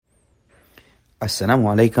Assalamu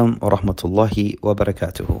alaikum wa rahmatullahi wa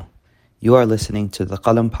barakatuhu. You are listening to the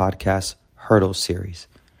Qalam Podcast Hurdles series,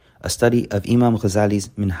 a study of Imam Ghazali's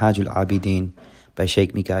Minhaj al-Abidin by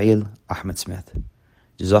Sheikh Mikail Ahmed Smith.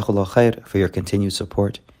 Jazakallah khair for your continued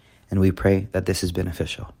support, and we pray that this is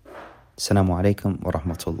beneficial. Assalamu alaikum wa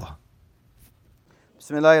rahmatullah.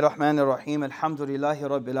 Bismillahir Rahmanir Rahim. Alhamdulillahi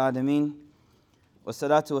Rabbil Alameen.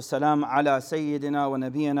 Wassalatu wassalam ala Sayyidina wa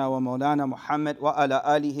Nabiyyina wa Mawlana Muhammad wa ala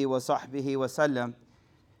alihi wa sahbihi wa sallam.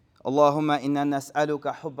 Allahumma inna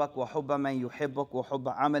nas'aluka hubbak wa hubba man yuhibbuk wa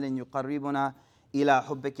hubba amalin yuqarribuna ila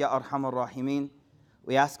hubbik ya arhamar rahimin.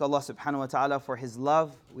 We ask Allah subhanahu wa ta'ala for His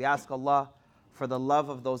love. We ask Allah for the love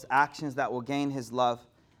of those actions that will gain His love.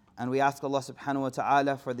 And we ask Allah subhanahu wa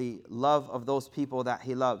ta'ala for the love of those people that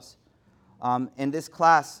He loves. In this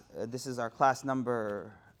class, this is our class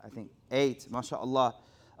number, I think, 8, mashallah,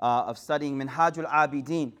 of studying Minhaj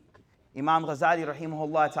al-Abidin. Imam Ghazali,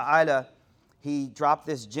 rahimahullah ta'ala, he dropped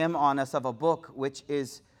this gem on us of a book which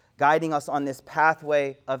is guiding us on this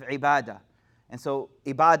pathway of ibadah. And so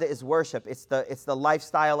ibadah is worship. It's the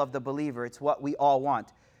lifestyle of the believer. It's what we all want.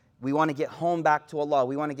 We want to get home back to Allah.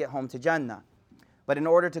 We want to get home to Jannah. But in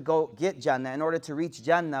order to go get Jannah, in order to reach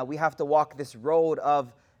Jannah, we have to walk this road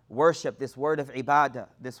of worship, this word of ibadah,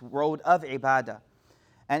 this road of ibadah.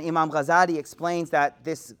 And Imam Ghazali explains that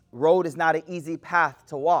this road is not an easy path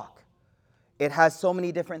to walk. It has so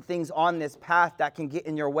many different things on this path that can get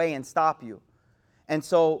in your way and stop you. And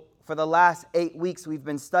so for the last 8 weeks, we've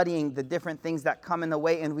been studying the different things that come in the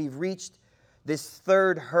way, and we've reached this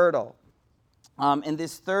third hurdle. In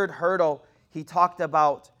this third hurdle, he talked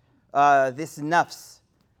about this nafs,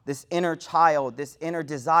 this inner child, this inner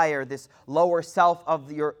desire, this lower self of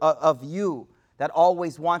you that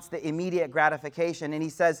always wants the immediate gratification. And he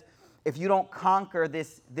says, if you don't conquer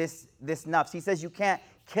this nafs, he says you can't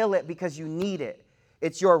kill it because you need it.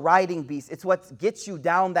 It's your riding beast. It's what gets you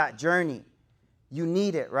down that journey. You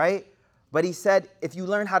need it, right? But he said, if you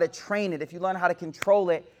learn how to train it, if you learn how to control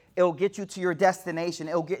it, it'll get you to your destination.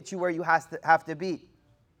 It'll get you where you have to be.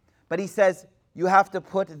 But he says, you have to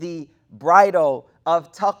put the bridle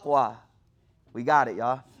of taqwa. We got it,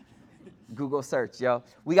 y'all. Google search, yo.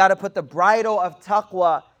 We got to put the bridle of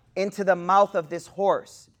taqwa into the mouth of this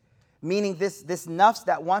horse. Meaning this nafs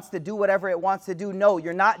that wants to do whatever it wants to do. No,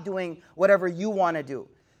 you're not doing whatever you want to do.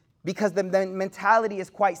 Because the mentality is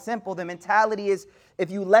quite simple. The mentality is if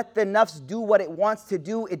you let the nafs do what it wants to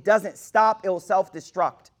do, it doesn't stop, it will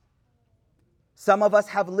self-destruct. Some of us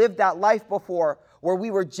have lived that life before where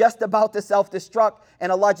we were just about to self-destruct and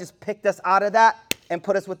Allah just picked us out of that and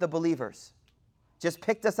put us with the believers. Just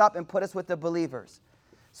picked us up and put us with the believers.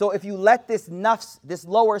 So if you let this nafs, this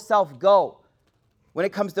lower self go, when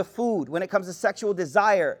it comes to food, when it comes to sexual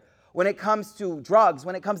desire, when it comes to drugs,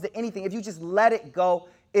 when it comes to anything, if you just let it go,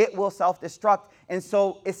 it will self-destruct. And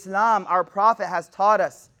so Islam, our Prophet has taught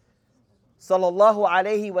us, sallallahu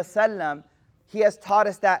alaihi wasallam, he has taught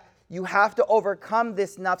us that you have to overcome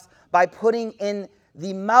this nafs by putting in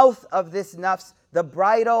the mouth of this nafs the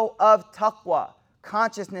bridle of taqwa,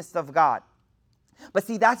 consciousness of God. But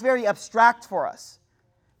see, that's very abstract for us.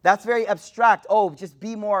 That's very abstract. Oh, just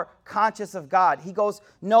be more conscious of God. He goes,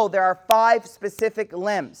 no, there are 5 specific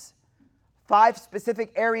limbs, 5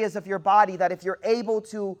 specific areas of your body that if you're able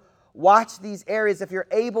to watch these areas, if you're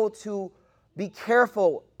able to be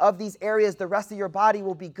careful of these areas, the rest of your body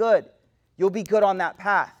will be good. You'll be good on that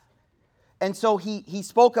path. And so he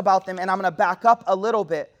spoke about them, and I'm going to back up a little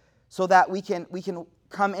bit so that we can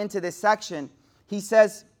come into this section. He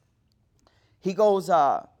says, he goes,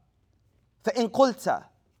 فَإِن قُلْتَ,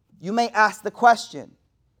 you may ask the question,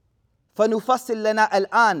 فَنُفَصِّلْ لَنَا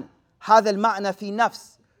الْآنِ هَذَا الْمَعْنَى فِي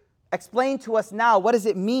نَفْسِ. Explain to us now, what does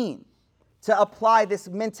it mean to apply this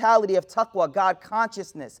mentality of taqwa, God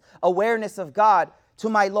consciousness, awareness of God to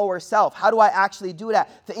my lower self? How do I actually do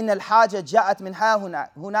that? فَإِنَّ الْحَاجَ جَاءَتْ مِنْ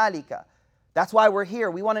هُنَالِكَ. That's why we're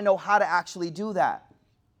here. We want to know how to actually do that.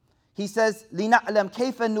 He says, لِنَعْلَمْ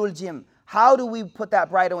كَيْفَ نُلْجِمْ. How do we put that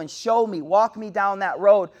bridle and show me, walk me down that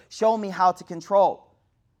road, show me how to control?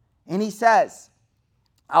 And he says,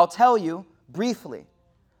 I'll tell you briefly.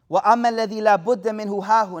 وَأَمَّا الَّذِي لَا بُدَّ مِنْهُ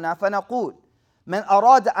هَاهُنَا فَنَقُولُ مَنْ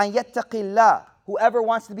أَرَادَ أَنْ يَتَّقِ اللَّهِ. Whoever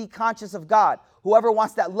wants to be conscious of God, whoever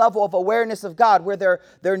wants that level of awareness of God where their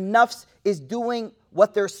nafs is doing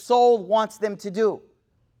what their soul wants them to do.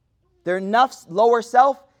 Their nafs, lower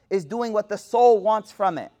self, is doing what the soul wants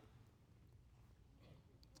from it.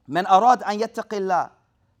 من أراد أن يتق الله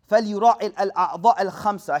فليراعي الأعضاء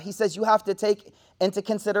الخمسة. He says you have to take into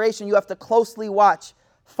consideration, you have to closely watch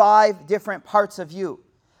 5 different parts of you.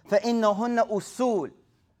 فإنهن أصول.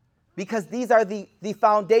 Because these are the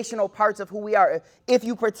foundational parts of who we are. If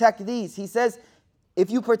you protect these, he says, If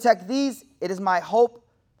you protect these, it is my hope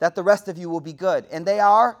that the rest of you will be good. And they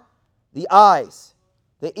are the eyes,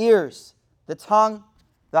 the ears, the tongue,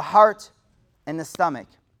 the heart, and the stomach.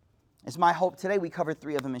 It's my hope today we covered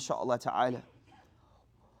 3 of them, inshallah ta'ala.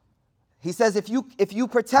 He says, if you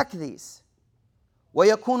protect these,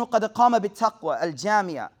 وَيَكُونُ قَدْ قَامَ بِالتَّقْوَى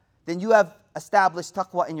الْجَامِيَةِ, then you have established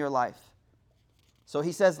taqwa in your life. So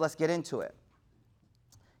he says, let's get into it.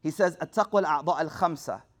 He says, التَّقْوَى الْأَعْضَاءَ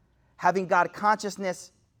الْخَمْسَةِ, having God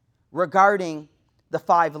consciousness regarding the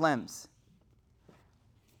 5 limbs.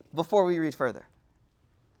 Before we read further,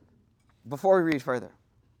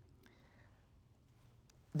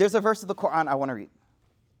 there's a verse of the Quran I want to read.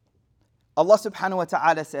 Allah subhanahu wa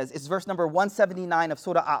ta'ala says, it's verse number 179 of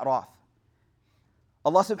Surah A'raf.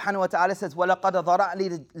 Allah subhanahu wa ta'ala says, وَلَقَدْ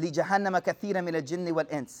ضَرَعْنَا لِجَهَنَّمَ كَثِيرًا مِنَ الْجِنِّ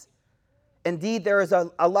وَالْإِنسِ. Indeed, there is a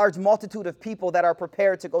large multitude of people that are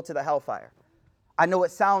prepared to go to the hellfire. I know it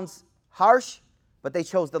sounds harsh, but they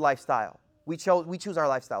chose the lifestyle. We choose our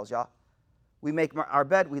lifestyles, y'all. We make our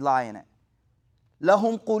bed, we lie in it.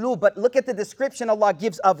 لَهُمْ قُلُوب, but look at the description Allah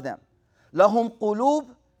gives of them. لَهُمْ قُلُوب,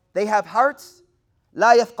 they have hearts.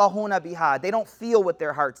 لَا يَفْقَهُونَ بِهَا, they don't feel with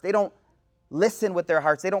their hearts. They don't listen with their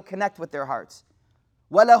hearts. They don't connect with their hearts.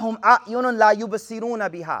 وَلَهُمْ أَعْيُنٌ لَا يُبْصِرُونَ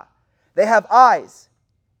بِهَا, they have eyes.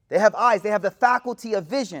 They have the faculty of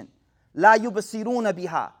vision. لَا يُبْصِرُونَ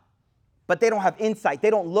بِهَا, but they don't have insight. They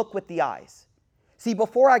don't look with the eyes. See,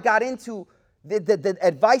 before I got into the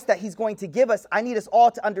advice that he's going to give us, I need us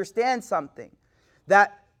all to understand something.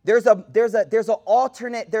 That there's a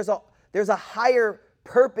higher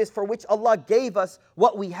purpose for which Allah gave us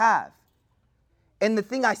what we have. And the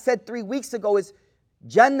thing I said 3 weeks ago is,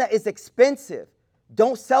 Jannah is expensive.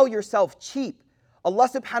 Don't sell yourself cheap. Allah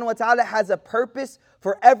subhanahu wa ta'ala has a purpose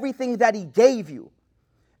for everything that He gave you.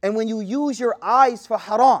 And when you use your eyes for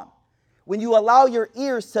haram, when you allow your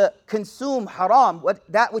ears to consume haram,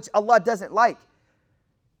 that which Allah doesn't like,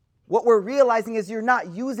 what we're realizing is you're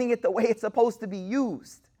not using it the way it's supposed to be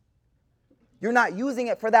used. You're not using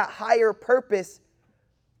it for that higher purpose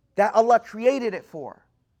that Allah created it for.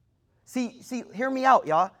 See, hear me out,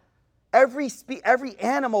 y'all. Every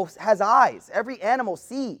animal has eyes. Every animal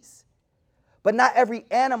sees. But not every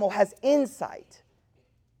animal has insight.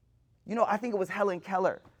 You know, I think it was Helen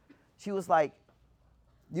Keller. She was like,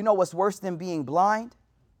 you know what's worse than being blind?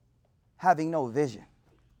 Having no vision.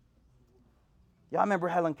 Y'all remember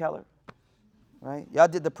Helen Keller? Right? Y'all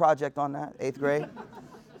did the project on that, 8th grade.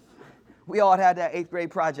 We all had that 8th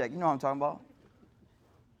grade project. You know what I'm talking about.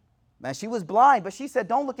 Man, she was blind, but she said,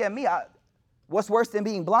 don't look at me. What's worse than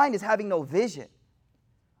being blind is having no vision.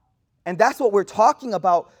 And that's what we're talking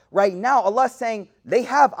about right now. Allah's saying they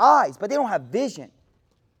have eyes, but they don't have vision.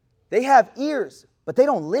 They have ears, but they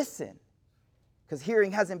don't listen. Because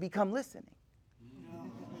hearing hasn't become listening.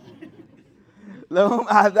 لَهُمْ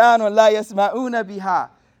أَذَانٌ لَا يَسْمَعُونَ بِهَا.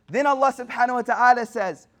 Then Allah subhanahu wa ta'ala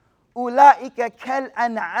says, أُولَٰئِكَ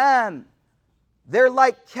كَالْأَنْعَامِ. They're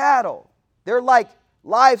like cattle. They're like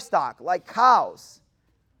livestock, like cows.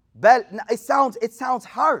 It sounds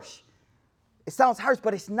harsh. It sounds harsh,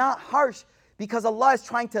 but it's not harsh because Allah is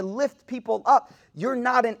trying to lift people up. You're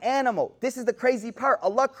not an animal. This is the crazy part.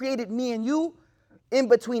 Allah created me and you in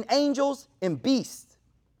between angels and beasts.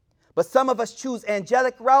 But some of us choose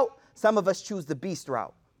angelic route, some of us choose the beast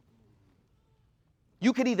route.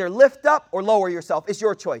 You could either lift up or lower yourself. It's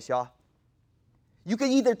your choice, y'all. You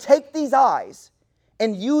can either take these eyes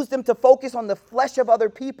and use them to focus on the flesh of other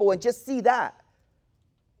people and just see that.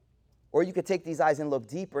 Or you could take these eyes and look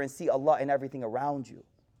deeper and see Allah in everything around you.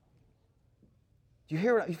 Do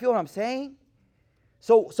you feel what I'm saying?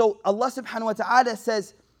 So Allah subhanahu wa ta'ala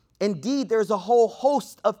says, indeed, there's a whole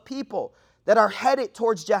host of people that are headed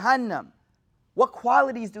towards Jahannam. What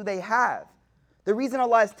qualities do they have? The reason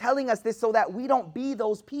Allah is telling us this so that we don't be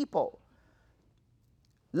those people.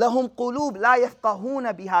 لَهُمْ قُلُوب لَا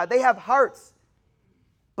يَفْقَهُونَ بِهَا. They have hearts,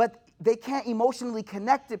 but they can't emotionally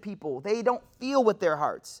connect to people. They don't feel with their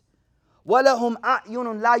hearts. وَلَهُمْ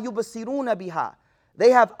أَعْيُنٌ لَا يُبْصِرُونَ بِهَا.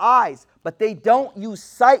 They have eyes, but they don't use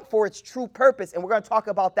sight for its true purpose. And we're going to talk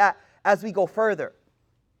about that as we go further.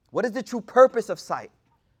 What is the true purpose of sight?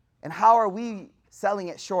 And how are we selling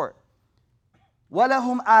it short?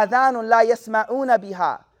 وَلَهُمْ آذَانٌ لَا يَسْمَعُونَ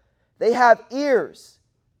بِهَا. They have ears,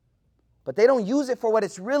 but they don't use it for what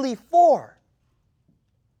it's really for.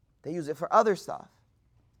 They use it for other stuff.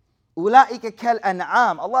 أُولَٰئِكَ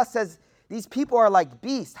كَالْأَنْعَامِ. Allah says these people are like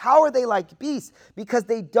beasts. How are they like beasts? Because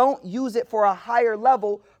they don't use it for a higher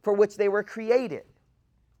level for which they were created,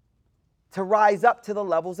 to rise up to the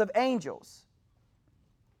levels of angels.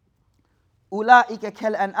 أُولَٰئِكَ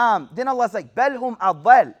كَالْأَنْعَامِ. Then Allah's like, بَلْ هُمْ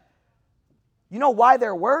أَضَلُّ. You know why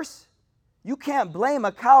they're worse? You can't blame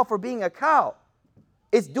a cow for being a cow.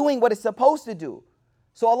 It's doing what it's supposed to do.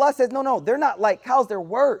 So Allah says, no, they're not like cows, they're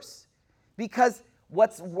worse. Because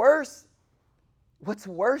what's worse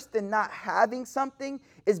than not having something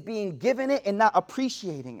is being given it and not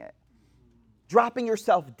appreciating it. Dropping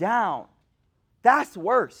yourself down. That's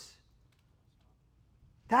worse.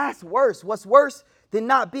 That's worse. What's worse than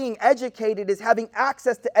not being educated is having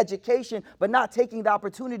access to education but not taking the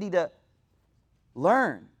opportunity to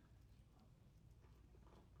learn.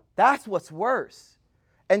 That's what's worse.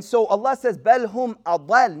 And so Allah says, Bel hum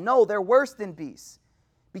adal. No, they're worse than beasts.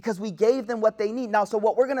 Because we gave them what they need. Now, so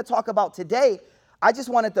what we're going to talk about today, I just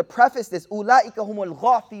wanted to preface this. Ulaika humul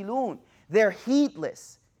ghafilun. They're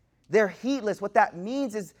heedless. They're heedless. What that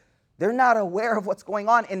means is they're not aware of what's going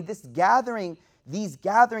on. And these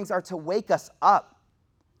gatherings are to wake us up.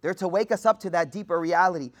 They're to wake us up to that deeper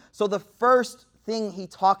reality. So the first thing he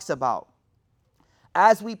talks about,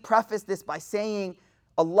 as we preface this by saying,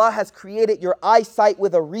 Allah has created your eyesight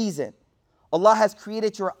with a reason. Allah has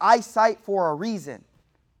created your eyesight for a reason.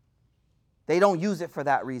 They don't use it for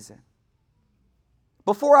that reason.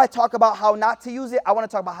 Before I talk about how not to use it, I want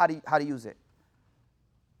to talk about how to use it.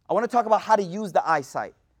 I want to talk about how to use the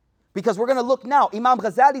eyesight. Because we're going to look now. Imam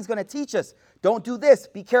Ghazali is going to teach us, don't do this,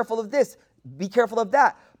 be careful of this, be careful of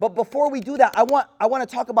that. But before we do that, I want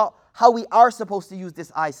to talk about how we are supposed to use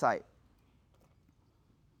this eyesight.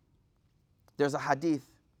 There's a hadith.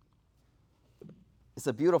 It's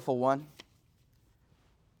a beautiful one.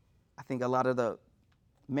 I think a lot of the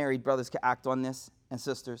married brothers can act on this, and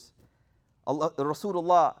sisters.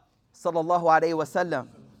 Rasulullah sallallahu alayhi wa sallam,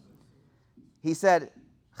 he said,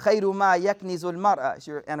 خَيْرُ مَا يَكْنِزُ الْمَرْأَ. It's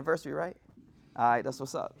your anniversary, right? All right, that's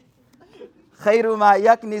what's up. خَيْرُ مَا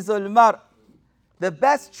يَكْنِزُ الْمَرْأَ. The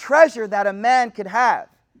best treasure that a man could have.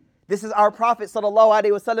 This is our Prophet sallallahu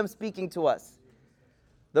alayhi wa sallam speaking to us.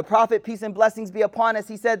 The Prophet, peace and blessings be upon us,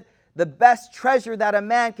 he said, the best treasure that a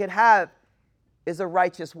man could have is a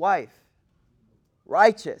righteous wife.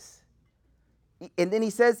 Righteous. And then he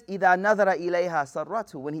says, إِذَا نَظَرَ إِلَيْهَا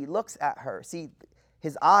سَرَّتْهُ. When he looks at her. See,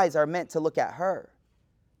 his eyes are meant to look at her.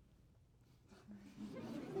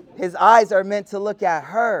 His eyes are meant to look at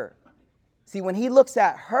her. See, when he looks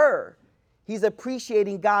at her, he's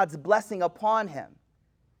appreciating God's blessing upon him.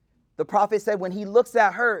 The Prophet said when he looks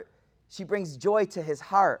at her, she brings joy to his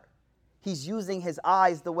heart. He's using his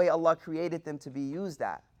eyes the way Allah created them to be used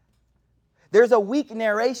at. There's a weak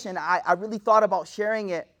narration. I really thought about sharing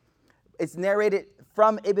it. It's narrated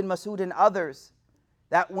from Ibn Mas'ud and others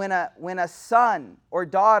that when a son or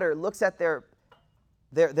daughter looks at their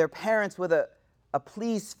parents with a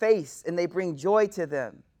pleased face and they bring joy to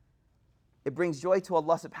them, it brings joy to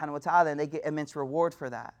Allah subhanahu wa ta'ala and they get immense reward for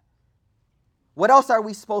that. What else are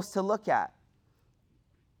we supposed to look at?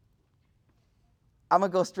 I'm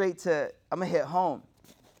going to hit home.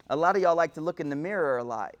 A lot of y'all like to look in the mirror a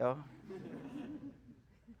lot, yo.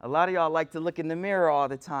 A lot of y'all like to look in the mirror all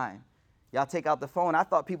the time. Y'all take out the phone. I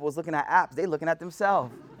thought people was looking at apps. They looking at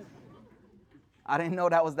themselves. I didn't know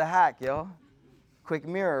that was the hack, yo. Quick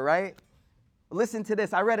mirror, right? Listen to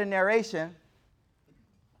this. I read a narration,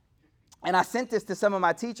 and I sent this to some of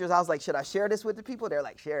my teachers. I was like, should I share this with the people? They're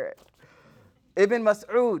like, share it. Ibn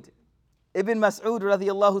Mas'ud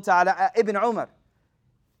radiyallahu ta'ala, Ibn Umar.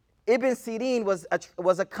 Ibn Sirin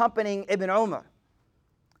was accompanying Ibn Umar,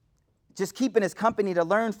 just keeping his company to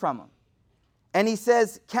learn from him. And he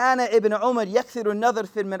says, Kana Ibn Umar yakthiru an-nadhar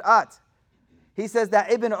fil mir'at. He says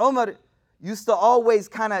that Ibn Umar used to always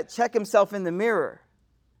kind of check himself in the mirror.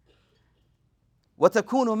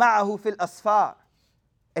 وَتَكُونُ مَعَهُ فِي الْأَسْفَارِ.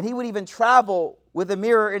 And he would even travel with a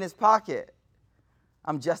mirror in his pocket.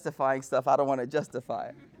 I'm justifying stuff I don't want to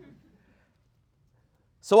justify.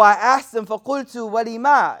 So I asked him, فَقُلْتُ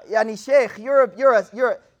وَلِمَا. Yani Sheikh,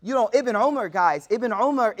 you're Ibn Umar, guys. Ibn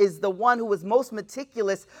Umar is the one who was most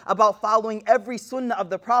meticulous about following every sunnah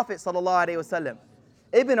of the Prophet sallallahu alaihi wasallam.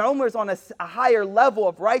 Ibn Umar is on a higher level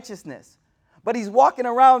of righteousness. But he's walking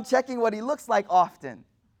around checking what he looks like often.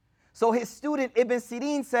 So his student Ibn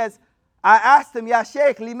Sirin says, I asked him, Ya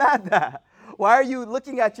Sheikh, limada? Why are you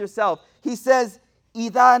looking at yourself? He says,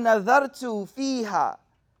 إِذَا نَظَرْتُ فِيهَا.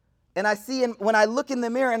 And I see, when I look in the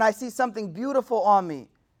mirror and I see something beautiful on me,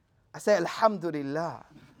 I say, Alhamdulillah.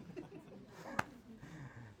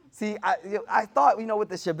 See, I thought, with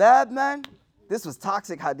the shabab, man, this was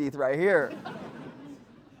toxic hadith right here.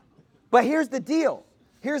 But here's the deal.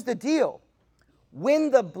 Here's the deal.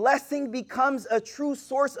 When the blessing becomes a true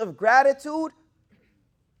source of gratitude,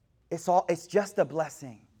 it's just a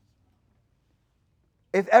blessing.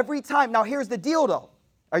 If every time, now here's the deal though.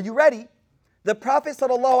 Are you ready? The Prophet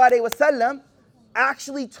sallallahu alaihi wasallam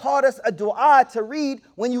actually taught us a dua to read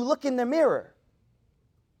when you look in the mirror.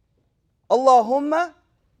 Allahumma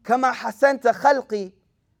kama hasanta khalqi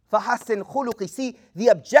fahassin khuluqi. See, the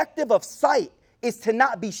objective of sight is to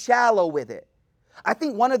not be shallow with it. I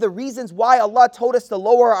think one of the reasons why Allah told us to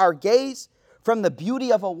lower our gaze from the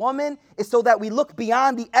beauty of a woman is so that we look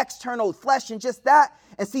beyond the external flesh and just that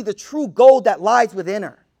and see the true gold that lies within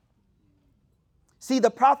her. See,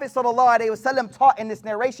 the Prophet ﷺ taught in this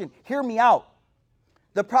narration, hear me out.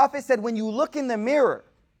 The Prophet said, when you look in the mirror,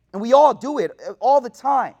 and we all do it all the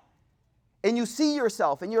time, and you see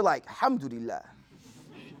yourself and you're like, alhamdulillah.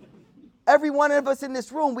 Every one of us in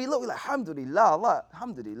this room, we look, we're like, alhamdulillah, Allah,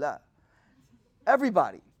 alhamdulillah.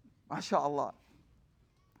 Everybody, mashallah.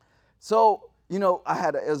 So,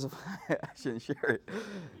 I shouldn't share it.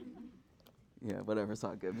 Yeah, whatever, it's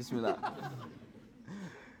all good. Bismillah.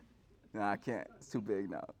 Nah, I can't. It's too big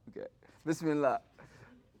now. Okay. Bismillah.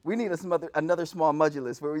 We need another small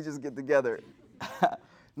majlis where we just get together.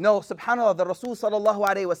 No, subhanAllah, the Rasul sallallahu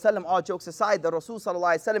alayhi wa sallam, all jokes aside, the Rasul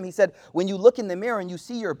sallallahu alayhi wa sallam, he said, when you look in the mirror and you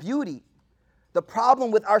see your beauty, the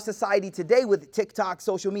problem with our society today with TikTok,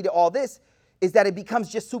 social media, all this, is that it becomes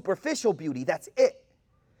just superficial beauty. That's it.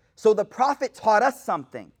 So the Prophet taught us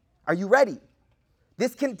something. Are you ready?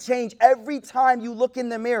 This can change every time you look in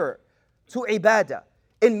the mirror to ibadah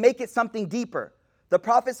and make it something deeper. The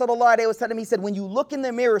Prophet sallallahu alayhi wa sallam, he said, when you look in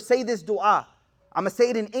the mirror, say this dua. I'm going to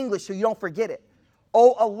say it in English so you don't forget it.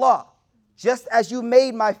 Oh Allah, just as you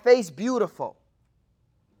made my face beautiful,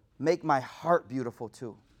 make my heart beautiful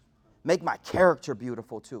too. Make my character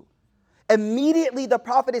beautiful too. Immediately the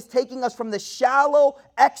Prophet is taking us from the shallow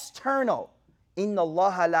external. Inna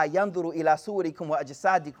Allah la yanduru ila surikum wa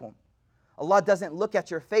ajsadikum. Allah doesn't look at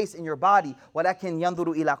your face and your body. وَلَكِنْ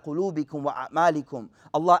يَنْظُرُ إِلَىٰ قُلُوبِكُمْ وَأَعْمَالِكُمْ.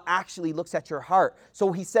 Allah actually looks at your heart.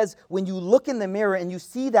 So he says, when you look in the mirror and you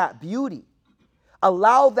see that beauty,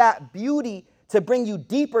 allow that beauty to bring you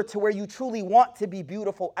deeper to where you truly want to be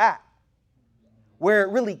beautiful at. Where it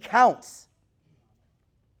really counts.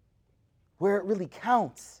 Where it really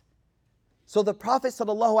counts. So the Prophet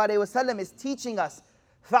ﷺ is teaching us,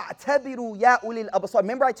 فَاعْتَبِرُوا يَا أُولِي الْأَبْصَارِ.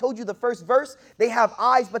 Remember I told you the first verse, they have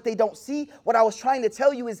eyes but they don't see. What I was trying to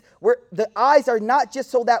tell you is the eyes are not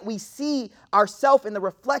just so that we see ourselves in the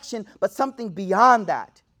reflection, but something beyond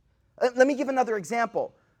that. Let me give another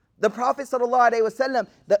example. The Prophet ﷺ,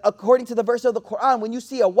 according to the verse of the Quran, when you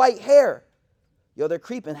see a white hair, they're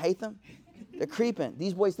creeping, Haytham. They're creeping.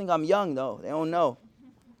 These boys think I'm young though. They don't know.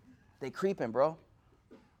 They creeping, bro.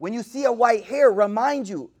 When you see a white hair, remind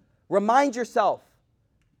yourself,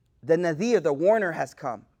 the Nadhir, the warner has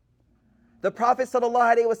come. The Prophet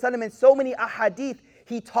ﷺ, in so many ahadith,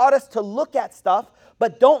 he taught us to look at stuff,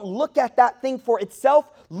 but don't look at that thing for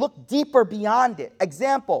itself. Look deeper beyond it.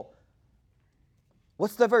 Example.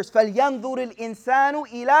 What's the verse? فَلْيَنْظُرِ الْإِنسَانُ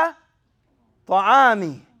إِلَىٰ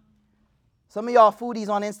طَعَامِهِ. Some of y'all foodies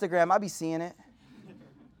on Instagram, I be seeing it.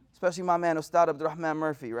 Especially my man Ustad Abdurrahman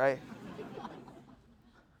Murphy, right?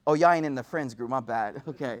 Oh, y'all ain't in the friends group, my bad.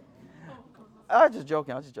 Okay. I was just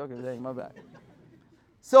joking today, my bad.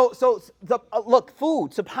 So look,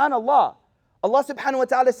 food, subhanAllah. Allah subhanahu wa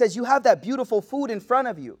ta'ala says you have that beautiful food in front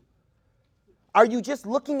of you. Are you just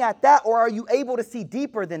looking at that, or are you able to see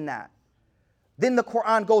deeper than that? Then the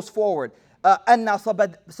Quran goes forward. أَنَّا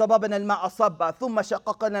صَبَبْنَا الْمَاءَ صَبًّا ثُمَّ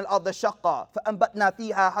شَقَقْنَا الْأَرْضَ شَقًّا فَأَنْبَتْنَا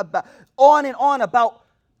فِيهَا حَبًّا. On and on about,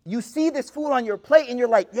 you see this food on your plate and you're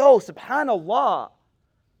like, yo, subhanAllah,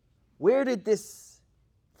 where did this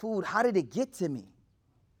food, how did it get to me?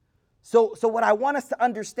 So what I want us to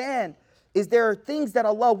understand is there are things that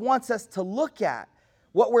Allah wants us to look at,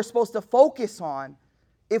 what we're supposed to focus on,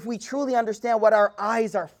 if we truly understand what our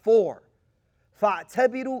eyes are for.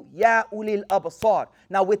 فَاعْتَبِرُوا يَا أُولِي الْأَبْصَارِ.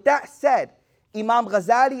 Now with that said, Imam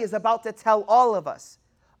Ghazali is about to tell all of us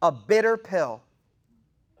a bitter pill.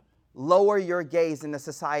 Lower your gaze in the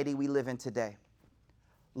society we live in today.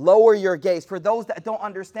 Lower your gaze. For those that don't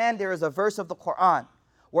understand, there is a verse of the Quran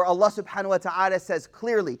where Allah subhanahu wa ta'ala says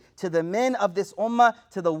clearly to the men of this ummah,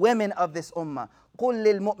 to the women of this ummah, قُلْ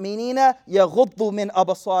لِلْمُؤْمِنِينَ يَغُضُّوا مِنْ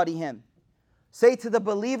أَبْصَارِهِمْ. Say to the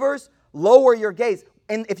believers, lower your gaze.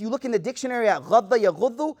 And if you look in the dictionary at غَضَّ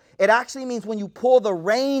يَغُضُّ, it actually means when you pull the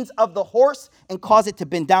reins of the horse and cause it to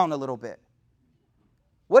bend down a little bit.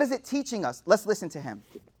 What is it teaching us? Let's listen to him.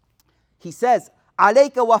 He says,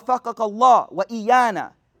 عَلَيْكَ وَفَقَكَ اللَّهُ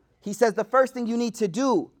وَإِيَّانَا. He says the first thing you need to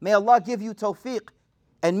do, may Allah give you tawfiq,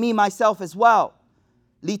 and me myself as well.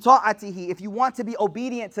 لِطَاعَتِهِ. If you want to be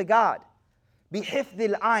obedient to God, بِحِفْظِ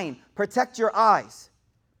الْعَيْنِ. Protect your eyes.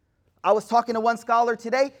 I was talking to one scholar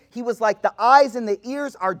today. He was like, the eyes and the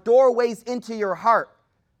ears are doorways into your heart.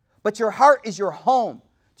 But your heart is your home.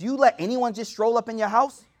 Do you let anyone just stroll up in your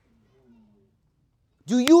house?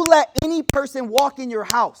 Do you let any person walk in your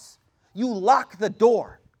house? You lock the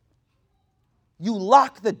door. You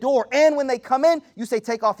lock the door. And when they come in, you say,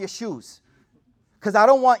 take off your shoes. Because I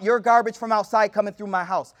don't want your garbage from outside coming through my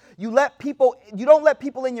house. You don't let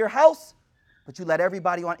people in your house, but you let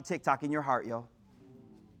everybody on TikTok in your heart, yo.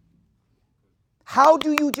 How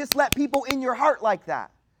do you just let people in your heart like that?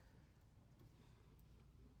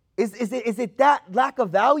 Is it that lack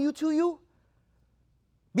of value to you?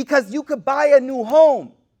 Because you could buy a new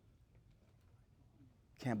home.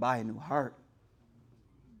 You can't buy a new heart.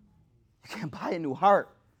 You can't buy a new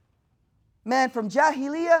heart. Man, from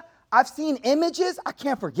Jahiliyyah, I've seen images I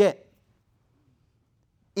can't forget.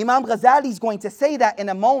 Imam Ghazali is going to say that in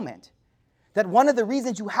a moment. That one of the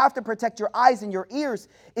reasons you have to protect your eyes and your ears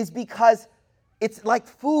is because it's like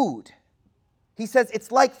food. He says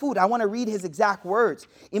it's like food. I want to read his exact words.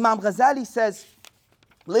 Imam Ghazali says,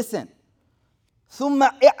 listen, ثُمَّ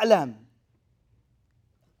اعْلَمْ,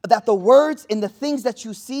 that the words and the things that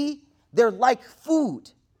you see, they're like food.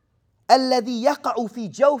 الَّذِي يَقَعُ فِي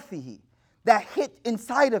جَوْفِهِ, that hit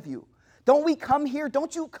inside of you. Don't you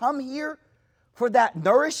come here for that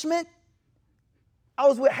nourishment? I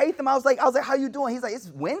was with Haytham, I was like, how you doing? He's like, it's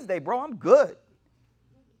Wednesday, bro, I'm good.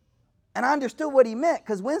 And I understood what he meant,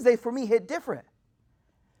 because Wednesday for me hit different.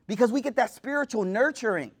 Because we get that spiritual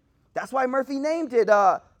nurturing. That's why Murphy named it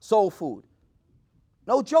soul food.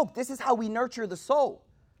 No joke, this is how we nurture the soul.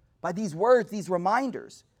 By these words, these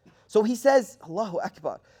reminders. So he says, Allahu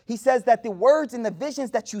Akbar. He says that the words and the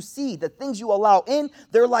visions that you see, the things you allow in,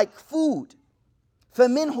 they're like food.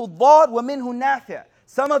 فَمِنْهُ الضَّارُ وَمِنْهُ نَافِعُ.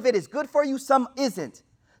 Some of it is good for you, some isn't.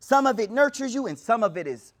 Some of it nurtures you, and some of it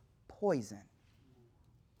is poison.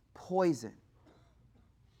 Poison.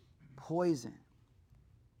 Poison.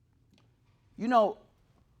 You know,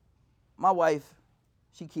 my wife,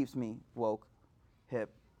 she keeps me woke,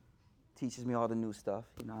 hip, teaches me all the new stuff,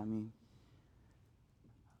 you know what I mean?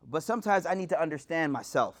 But sometimes I need to understand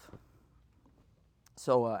myself.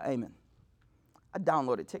 So, amen. I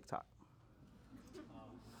downloaded TikTok.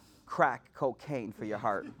 Crack cocaine for your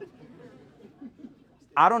heart.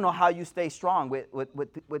 I don't know how you stay strong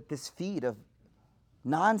with this feed of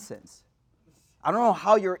nonsense. I don't know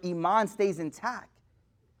how your iman stays intact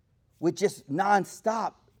with just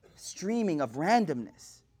non-stop streaming of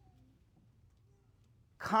randomness.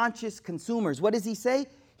 Conscious consumers. What does he say?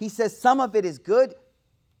 He says some of it is good.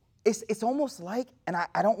 It's almost like, and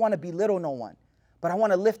I don't want to belittle no one, but I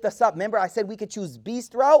want to lift us up. Remember I said we could choose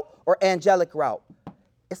beast route or angelic route.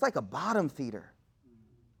 It's like a bottom feeder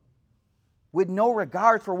with no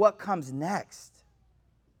regard for what comes next.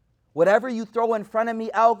 Whatever you throw in front of me,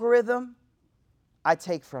 algorithm, I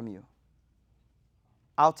take from you.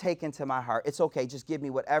 I'll take into my heart. It's okay, just give me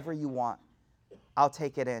whatever you want. I'll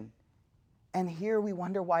take it in. And here we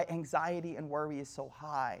wonder why anxiety and worry is so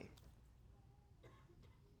high.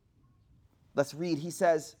 Let's read. He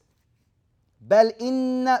says, بَلْ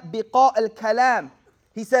إِنَّ بِقَاءَ الْكَلَامِ.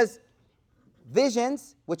 He says,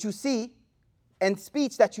 visions, what you see, and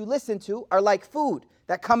speech that you listen to are like food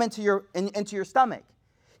that come into your stomach.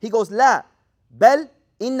 He goes, لا بل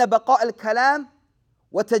إن بقاء الكلام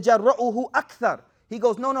وتجرؤه أكثر. He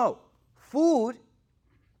goes, no. Food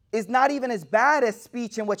is not even as bad as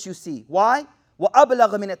speech and what you see. Why?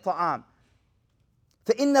 وأبلغ من الطعام.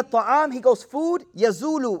 فإن الطعام, he goes, food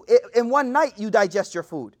يزول. In one night you digest your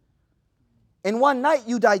food. In one night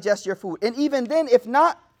you digest your food. And even then, if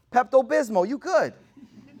not, Pepto-Bismol, you good.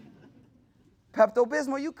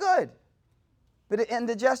 Pepto-Bismol, you good. But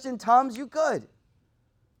indigestion, Tums, you good.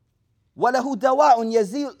 وَلَهُ دَوَاءٌ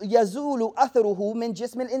يَزُولُ أَثَرُهُ مِنْ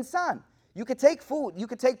جِسْمِ الْإِنسان. You could take food, you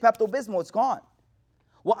could take Pepto-Bismol, it's gone.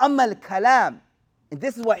 وَأَمَّا الْكَلَامِ. And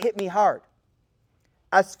this is what hit me hard.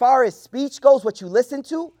 As far as speech goes, what you listen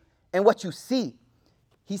to and what you see.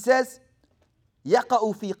 He says,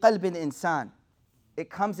 يَقَعُ فِي قَلْبِ الْإِنسان. It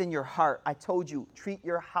comes in your heart. I told you, treat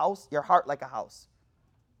your heart like a house.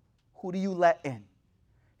 Who do you let in?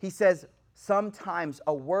 He says, sometimes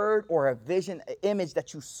a word or a vision, an image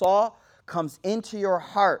that you saw comes into your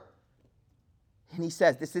heart. And he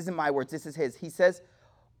says, this isn't my words, this is his. He says,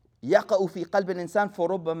 يَقَعُ فِي قَلْبِ الْإِنسَانِ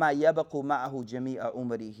فَرُبَّمَا يَبَقُ مَعَهُ جَمِيعَ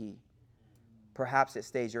أُمْرِهِ. Perhaps it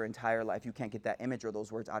stays your entire life. You can't get that image or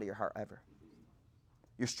those words out of your heart ever.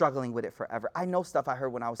 You're struggling with it forever. I know stuff I heard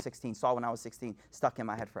when I was 16, saw when I was 16, stuck in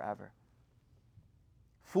my head forever.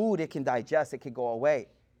 Food, it can digest, it can go away.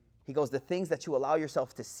 He goes, the things that you allow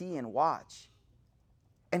yourself to see and watch.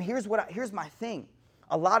 And here's my thing.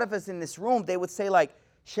 A lot of us in this room, they would say like,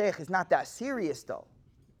 Sheikh, it's not that serious though.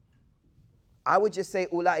 I would just say,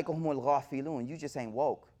 أُولَٰئِكَ هُمُ الْغَافِلُونَ. You just ain't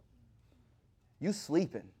woke. You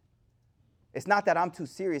sleeping. It's not that I'm too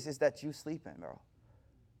serious, it's that you sleeping, bro.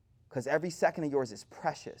 Because every second of yours is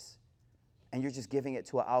precious. And you're just giving it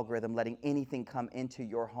to an algorithm, letting anything come into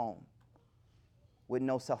your home with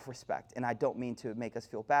no self-respect. And I don't mean to make us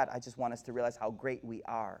feel bad. I just want us to realize how great we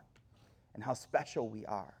are and how special we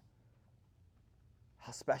are.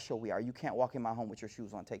 How special we are. You can't walk in my home with your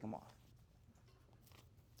shoes on. Take them off.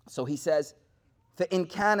 So he says,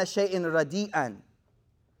 فَإِنْ كَانَ شَيْءٍ رَدِيئًا,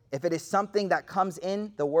 if it is something that comes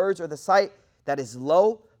in, the words or the sight, that is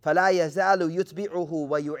low, فَلَا يَزَالُ يُتْبِعُهُ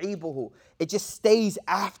وَيُعِيبُهُ, it just stays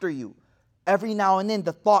after you. Every now and then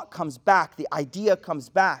the thought comes back, the idea comes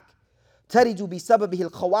back. تَرِجُ بِسَبَبِهِ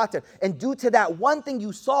الْخَوَاتِرِ, and due to that one thing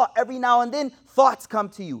you saw, every now and then thoughts come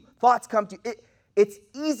to you. Thoughts come to you. It's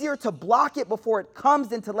easier to block it before it comes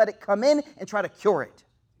than to let it come in and try to cure it.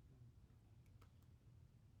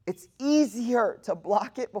 It's easier to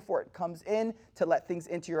block it before it comes in, to let things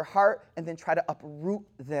into your heart and then try to uproot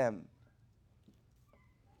them.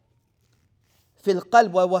 في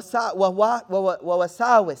القلب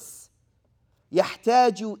ووساوس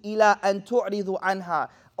يحتاج إلى أن تعرض عنها.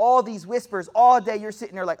 All these whispers, all day you're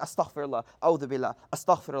sitting there like, astaghfirullah, a'udhu billah,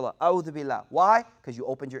 astaghfirullah, a'udhu billah. Why? Because you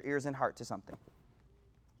opened your ears and heart to something.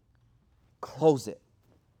 Close it.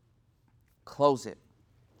 Close it.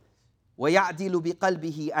 وَيَعْدِلُ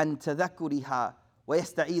بِقَلْبِهِ أَن تَذَكُّرِهَا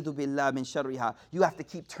وَيَسْتَعِيذُ بِاللَّهِ مِنْ شَرِّهَا. You have to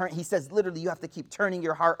keep turning. He says literally you have to keep turning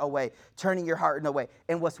your heart away. Turning your heart away.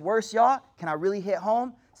 And what's worse, y'all, can I really hit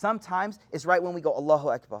home? Sometimes it's right when we go, Allahu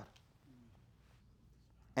Akbar.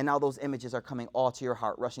 And now those images are coming all to your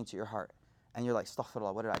heart, rushing to your heart. And you're like,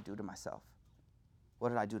 astaghfirullah, what did I do to myself? What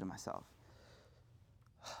did I do to myself?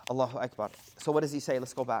 Allahu Akbar. So what does he say?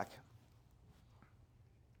 Let's go back.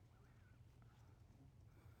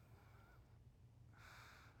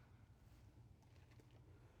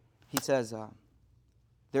 He says,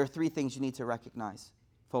 there are three things you need to recognize,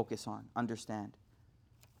 focus on, understand.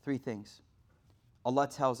 Three things. Allah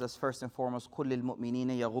tells us first and foremost, كُلِّ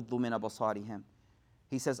الْمُؤْمِنِينَ يَغُضُّ مِنْ أَبْصَارِهِمْ.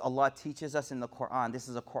 He says, Allah teaches us in the Quran. This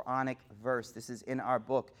is a Quranic verse. This is in our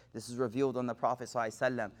book. This is revealed on the Prophet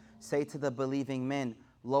ﷺ. Say to the believing men,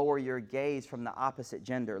 lower your gaze from the opposite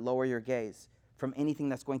gender. Lower your gaze from anything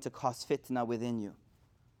that's going to cause fitna within you.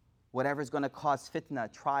 Whatever is going to cause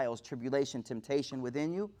fitna, trials, tribulation, temptation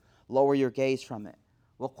within you, lower your gaze from it.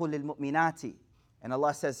 وَقُلِ الْمُؤْمِنَاتِ. And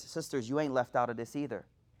Allah says, sisters, you ain't left out of this either.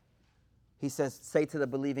 He says, say to the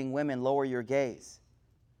believing women, lower your gaze.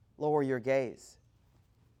 Lower your gaze.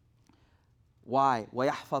 Why?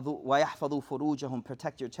 وَيَحْفَظُوا فُرُوجَهُمْ.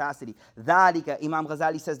 Protect your chastity. ذَلِكَ. Imam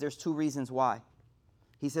Ghazali says there's two reasons why.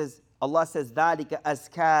 He says, Allah says, ذَلِكَ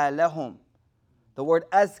أَزْكَى لَهُمْ. The word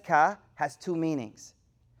azka has two meanings.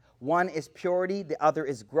 One is purity, the other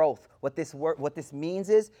is growth. What this means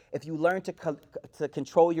is, if you learn to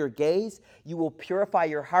control your gaze, you will purify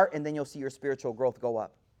your heart and then you'll see your spiritual growth go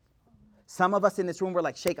up. Some of us in this room were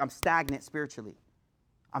like, Sheikh, I'm stagnant spiritually.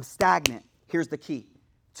 I'm stagnant. Here's the key.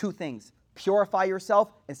 Two things. Purify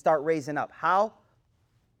yourself and start raising up. How?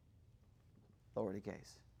 Lower the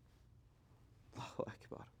gaze. Allahu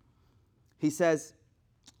Akbar. He says,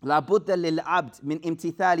 لَا بُدَّ لِلْعَبْدِ مِنْ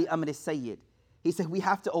امْتِثَالِ أَمْرِ السَّيِّدِ. He said, we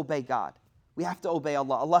have to obey God. We have to obey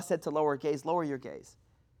Allah. Allah said to lower gaze, lower your gaze.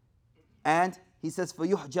 And he says,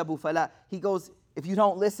 فَيُحْجَبُ فَلَا. He goes, if you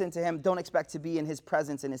don't listen to him, don't expect to be in his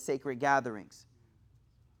presence in his sacred gatherings.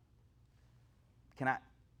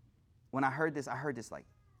 When I heard this like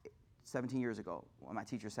 17 years ago when my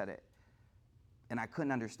teacher said it. And I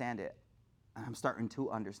couldn't understand it. And I'm starting to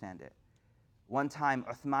understand it. One time,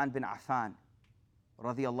 Uthman bin Affan,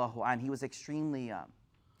 radiyallahu anh, he was extremely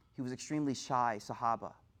shy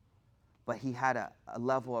Sahaba, but he had a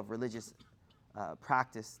level of religious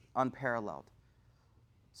practice unparalleled.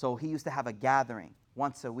 So he used to have a gathering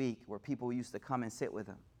once a week where people used to come and sit with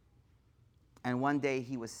him. And one day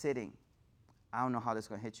he was sitting. I don't know how this is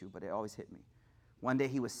going to hit you, but it always hit me. One day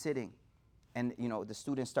he was sitting, and the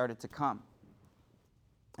students started to come.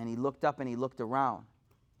 And he looked up and he looked around.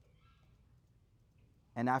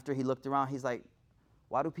 And after he looked around, he's like,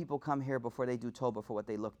 why do people come here before they do tawbah for what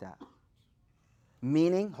they looked at?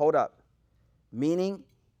 Meaning, hold up. Meaning,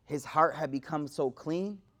 his heart had become so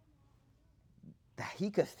clean that he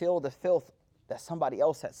could feel the filth that somebody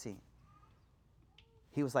else had seen.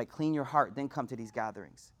 He was like, clean your heart, then come to these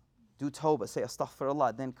gatherings. Do tawbah, say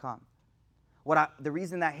astaghfirullah, then come. The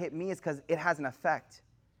reason that hit me is because it has an effect.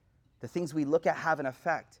 The things we look at have an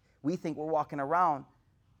effect. We think we're walking around,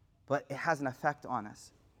 but it has an effect on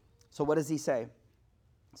us. So what does he say?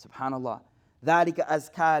 Subhanallah. ذَلِكَ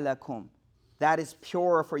أَزْكَى لَكُمْ. that is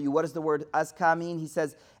purer for you. What does the word azka mean? He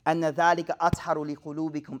says, أَنَّ ذَلِكَ أَطْهَرُ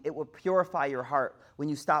لِقُلُوبِكُم. It will purify your heart when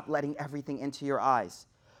you stop letting everything into your eyes.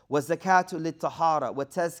 وَالزَّكَاةُ لِلطَّهَارَةِ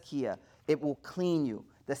وَالتَّزْكِيَةِ. It will clean you.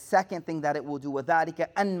 The second thing that it will do,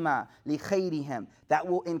 وَذَلِكَ أَنْمَا لِخَيْرِهِمْ. That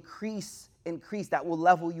will increase, that will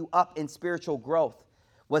level you up in spiritual growth.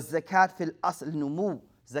 وَالزَّكَاةُ فِي الْأَصْلِ نُمُو.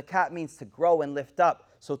 Zakat means to grow and lift up.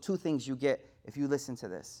 So two things you get if you listen to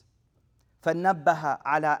this. فَنَبَّهَ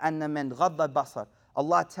عَلَىٰ أَنَّ مَنْ غَضَّ الْبَصَرِ.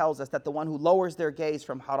 Allah tells us that the one who lowers their gaze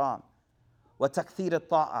from haram, وَتَكْثِيرَ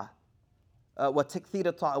الطَّاعَةِ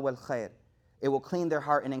وَالْخَيْرِ. It will clean their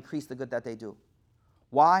heart and increase the good that they do.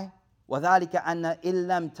 Why? وَذَلِكَ أَنَّ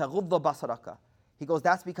إِلَّمْ تَغُضَّ بَصَرَكَ. He goes,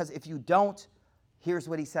 that's because if you don't, here's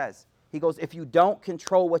what he says. He goes, if you don't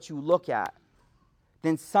control what you look at,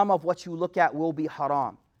 then some of what you look at will be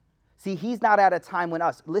haram. See, he's not at a time when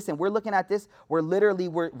listen, we're looking at this, we're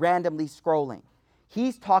randomly scrolling.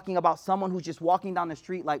 He's talking about someone who's just walking down the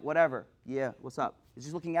street like whatever. Yeah, what's up? It's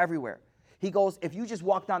just looking everywhere. He goes, if you just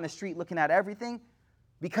walk down the street looking at everything,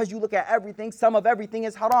 because you look at everything, some of everything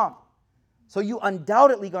is haram. So you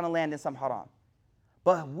undoubtedly going to land in some haram.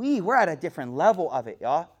 But we're at a different level of it,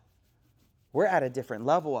 y'all. We're at a different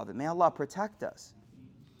level of it. May Allah protect us.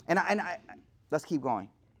 And I let's keep going.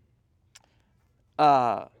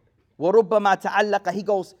 وَرُبَّمَا تَعَلَّقَ.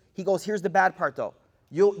 He goes, here's the bad part though.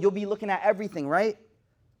 You'll be looking at everything, right?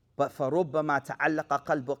 But فَرُبَّمَا تَعَلَّقَ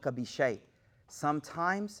قَلْبُكَ بِشَيْءٍ.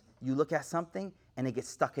 Sometimes you look at something and it gets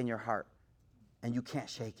stuck in your heart and you can't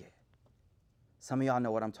shake it. Some of y'all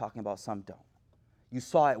know what I'm talking about, some don't. You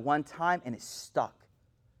saw it one time and it's stuck.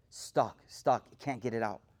 You can't get it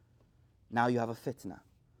out. Now you have a fitna.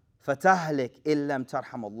 فَتَهْلِكْ إِلَّمْ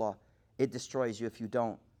تَرْحَمَ اللَّهِ. It destroys you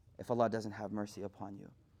if Allah doesn't have mercy upon you.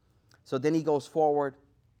 So then he goes forward.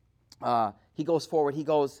 He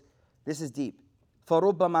goes, this is deep.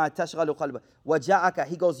 فَرُبَّمَا تَشْغَلُ قَلْبَ وَجَاءَكَ.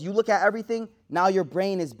 He goes, you look at everything, now your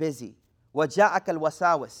brain is busy. وَجَاءَكَ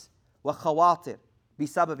الْوَسَاوِسِ وَخَوَاطِرِ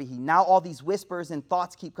بِسَبَبِهِ. Now all these whispers and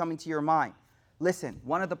thoughts keep coming to your mind. Listen,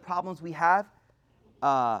 one of the problems we have,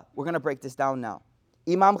 we're going to break this down now.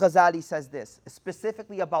 Imam Ghazali says this,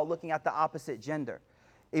 specifically about looking at the opposite gender.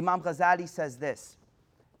 Imam Ghazali says this.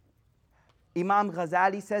 Imam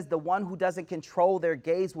Ghazali says the one who doesn't control their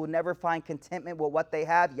gaze will never find contentment with what they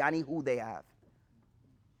have, yani who they have.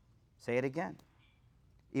 Say it again.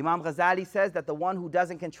 Imam Ghazali says that the one who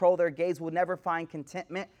doesn't control their gaze will never find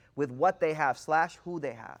contentment with what they have / who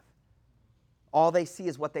they have. All they see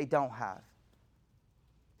is what they don't have.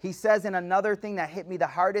 He says in another thing that hit me the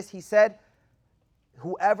hardest, he said,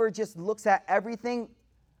 whoever just looks at everything,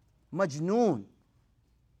 majnoon.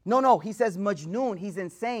 No, he says majnoon, he's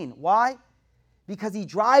insane. Why? Because he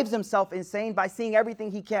drives himself insane by seeing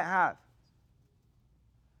everything he can't have.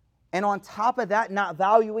 And on top of that, not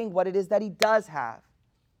valuing what it is that he does have.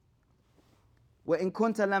 وَإِن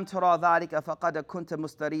كُنْتَ لَمْ تَرَى ذَلِكَ فَقَدْ كُنْتَ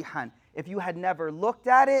مُسْتَرِيحًا. If you had never looked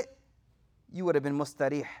at it, you would have been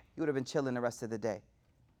mustarih. You would have been chilling the rest of the day.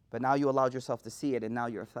 But now you allowed yourself to see it, and now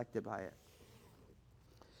you're affected by it.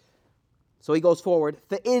 So he goes forward.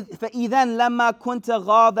 فَإِذَنْ لَمَّا كُنْتَ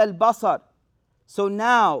غَاضَ الْبَصَرِ. So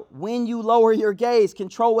now, when you lower your gaze,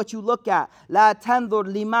 control what you look at. لَا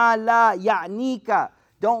تَنْظُرْ لِمَا لَا يَعْنِيكَ.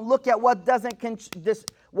 Don't look at what doesn't concern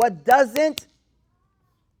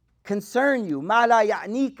you. مَا لَا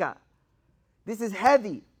يَعْنِيكَ. This is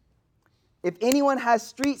heavy. If anyone has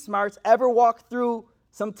street smarts, ever walk through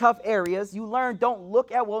some tough areas, you learn don't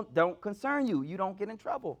look at what don't concern you. You don't get in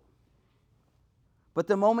trouble. But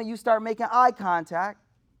the moment you start making eye contact,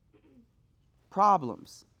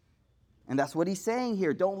 problems. And that's what he's saying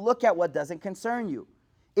here. Don't look at what doesn't concern you.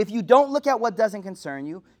 If you don't look at what doesn't concern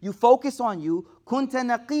you, you focus on you, كُنْتَ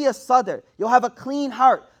نَقِيَ الصَّدْرِ. You'll have a clean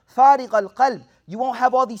heart. فَارِغَ الْقَلْبِ. You won't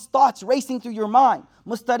have all these thoughts racing through your mind.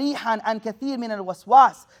 مُسْتَرِيحًا عَنْ كَثِيرٍ مِنَ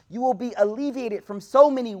الْوَسْوَاسِ. You will be alleviated from so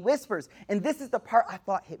many whispers. And this is the part I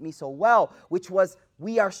thought hit me so well, which was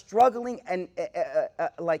we are struggling and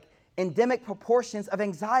like endemic proportions of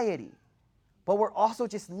anxiety. But we're also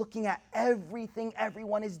just looking at everything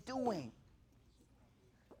everyone is doing.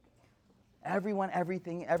 Everyone,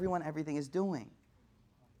 everything is doing.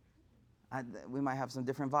 We might have some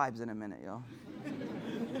different vibes in a minute, yo.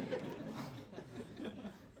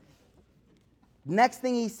 Next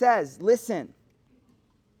thing he says, listen.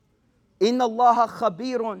 Inna Allaha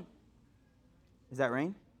khabirun. Is that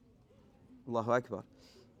rain? Allahu Akbar.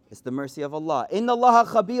 It's the mercy of Allah. Inna Allaha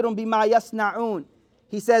khabirun bima yasna'un.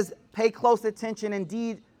 He says, pay close attention.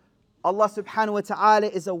 Indeed, Allah subhanahu wa ta'ala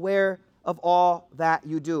is aware of all that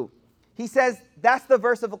you do. He says, that's the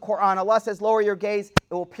verse of the Quran. Allah says, lower your gaze.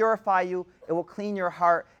 It will purify you. It will clean your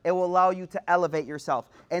heart. It will allow you to elevate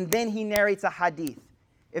yourself. And then he narrates a hadith.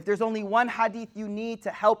 If there's only one hadith you need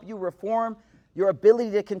to help you reform your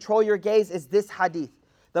ability to control your gaze, is this hadith.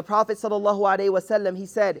 The Prophet ﷺ, he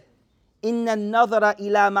said, Inna nadhara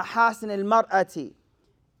ila mahasin al-mar'ati.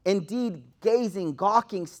 Indeed, gazing,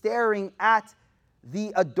 gawking, staring at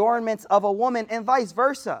the adornments of a woman, and vice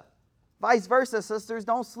versa. Vice versa, sisters,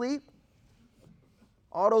 don't sleep.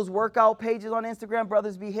 All those workout pages on Instagram,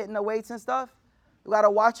 brothers be hitting the weights and stuff. We got to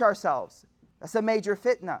watch ourselves. That's a major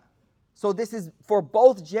fitna. So this is for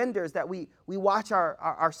both genders that we watch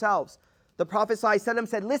ourselves. The Prophet ﷺ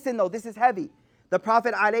said, listen though, this is heavy. The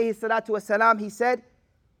Prophet ﷺ, he said,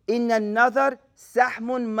 Inna nadhar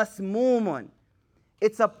sahmun masmumun.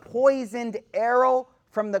 It's a poisoned arrow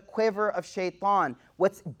from the quiver of shaitan.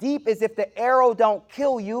 What's deep is if the arrow don't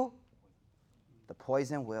kill you, the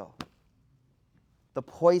poison will. The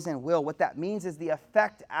poison will. What that means is the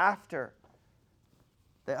effect after.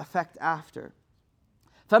 The effect after.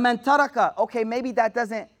 فَمَنْ تَرَكَ. Okay, maybe that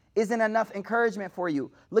isn't enough encouragement for you.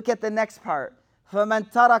 Look at the next part. فَمَنْ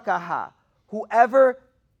تَرَكَهَا. Whoever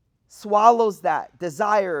swallows that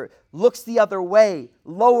desire, looks the other way,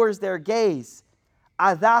 lowers their gaze,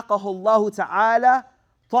 أَذَاقَهُ اللَّهُ تَعَالَى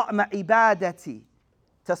طَعْمَ عِبَادَتِ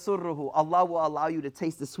تَسُرُّهُ. Allah will allow you to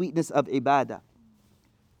taste the sweetness of ibadah.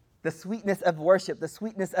 The sweetness of worship, the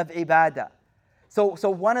sweetness of ibadah. So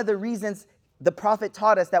one of the reasons the Prophet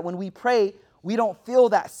taught us that when we pray, we don't feel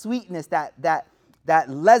that sweetness, that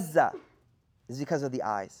lezza, is because of the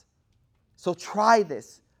eyes. So try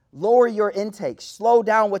this. Lower your intake. Slow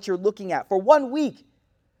down what you're looking at. For 1 week,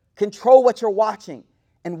 control what you're watching.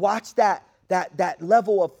 And watch that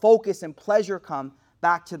level of focus and pleasure come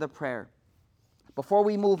back to the prayer. Before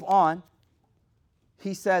we move on,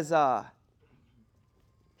 he says,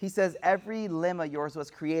 every limb of yours was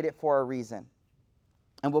created for a reason.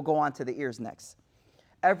 And we'll go on to the ears next.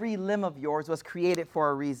 Every limb of yours was created for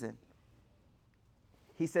a reason.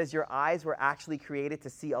 He says your eyes were actually created to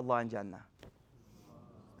see Allah in Jannah.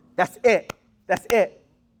 That's it. That's it.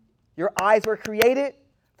 Your eyes were created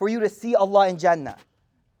for you to see Allah in Jannah.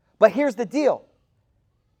 But here's the deal.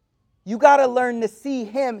 You got to learn to see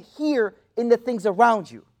Him here in the things around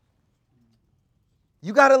you.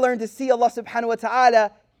 You got to learn to see Allah subhanahu wa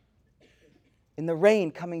ta'ala in the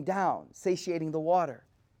rain coming down, satiating the water.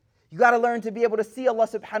 You got to learn to be able to see Allah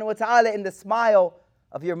subhanahu wa ta'ala in the smile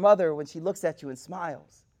of your mother when she looks at you and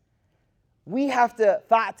smiles. We have to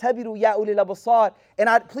فَاعْتَبِرُوا يَا أُولِي الْأَبْصَارِ.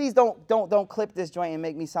 And please don't clip this joint and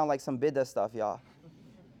make me sound like some bid'ah stuff, y'all.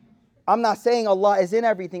 I'm not saying Allah is in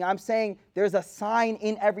everything. I'm saying there's a sign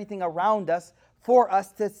in everything around us for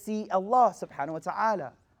us to see Allah subhanahu wa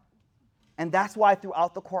ta'ala. And that's why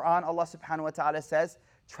throughout the Quran, Allah subhanahu wa ta'ala says,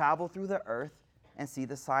 travel through the earth and see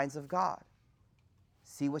the signs of God.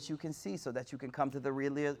 See what you can see so that you can come to the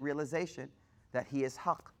realization that He is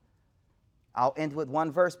haqq. I'll end with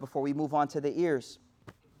one verse before we move on to the ears.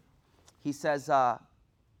 He says, the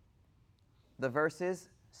verse is,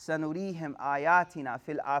 سَنُرِيهِمْ آيَاتِنَا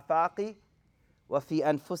فِي الْآفَاقِ وَفِي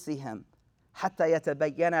أَنفُسِهِمْ حَتَّى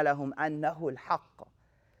يَتَبَيَّنَ لَهُمْ أَنَّهُ الْحَقِّ.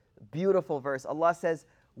 Beautiful verse. Allah says,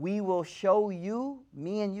 we will show you,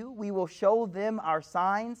 me and you, we will show them our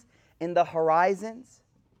signs in the horizons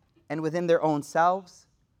and within their own selves.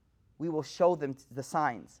 We will show them the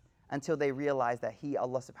signs until they realize that He,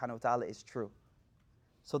 Allah subhanahu wa ta'ala, is true.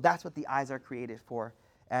 So that's what the eyes are created for.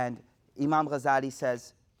 And Imam Ghazali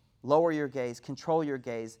says, lower your gaze, control your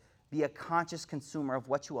gaze, be a conscious consumer of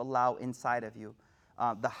what you allow inside of you.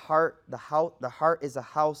 The heart is a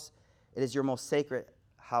house. It is your most sacred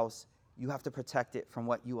house. You have to protect it from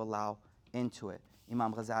what you allow into it.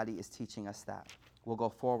 Imam Ghazali is teaching us that. We'll go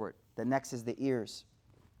forward. The next is the ears.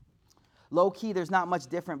 Low key, there's not much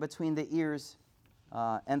different between the ears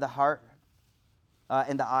and the heart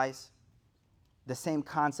and the eyes. The same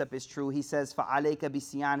concept is true. He says, فَعَلَيْكَ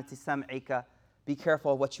بِسِيَانَةِ سَمْعِكَ. Be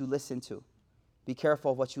careful of what you listen to. Be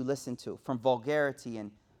careful of what you listen to from vulgarity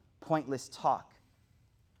and pointless talk.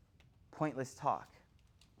 Pointless talk.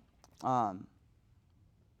 A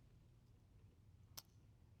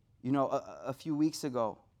few weeks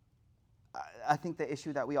ago, I think the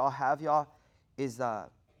issue that we all have, y'all, is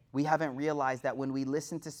we haven't realized that when we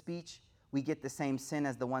listen to speech, we get the same sin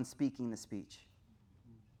as the one speaking the speech.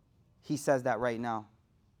 He says that right now.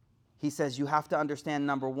 He says you have to understand,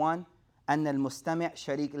 number one, أن المستمع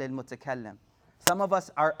شريك للمتكلم. Some of us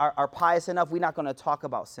are pious enough, we're not going to talk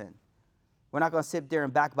about sin. We're not going to sit there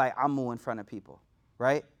and backbite ammu in front of people,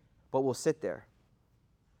 right? But we'll sit there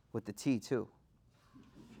with the tea too.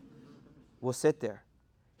 We'll sit there.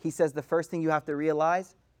 He says the first thing you have to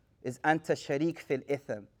realize is anta sharik fil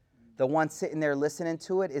itham. The one sitting there listening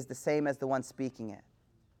to it is the same as the one speaking it.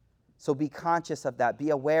 So be conscious of that. Be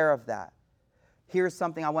aware of that. Here's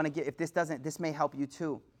something I want to get. If this may help you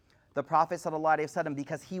too. The Prophet ﷺ,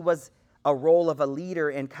 because he was a role of a leader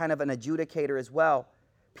and kind of an adjudicator as well,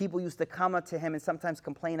 people used to come up to him and sometimes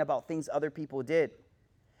complain about things other people did.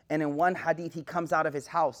 And in one hadith, he comes out of his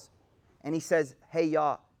house and he says, hey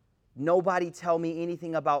y'all, nobody tell me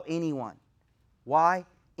anything about anyone. Why?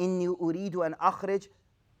 Inni uridu an akhrij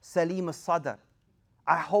salim as-sadr.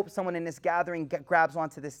 I hope someone in this gathering grabs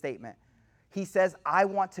onto this statement. He says, I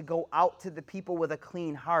want to go out to the people with a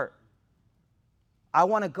clean heart. I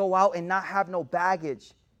want to go out and not have no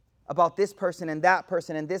baggage about this person and that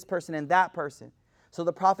person and this person and that person. So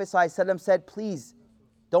the Prophet ﷺ said, please,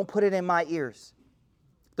 don't put it in my ears.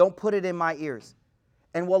 Don't put it in my ears.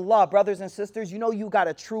 And wallah, brothers and sisters, you know you got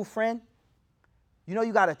a true friend? You know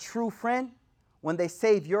you got a true friend when they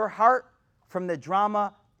save your heart from the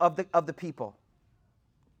drama of the people.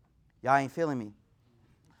 Y'all ain't feeling me.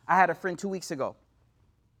 I had a friend 2 weeks ago.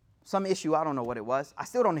 Some issue, I don't know what it was. I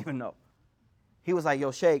still don't even know. He was like,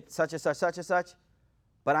 yo, Sheikh, such and such,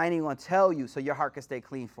 but I ain't even going to tell you so your heart can stay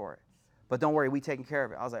clean for it. But don't worry, we taking care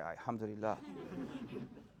of it. I was like, alhamdulillah.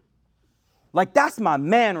 Like, that's my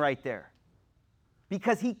man right there.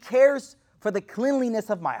 Because he cares for the cleanliness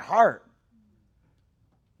of my heart.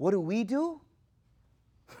 What do?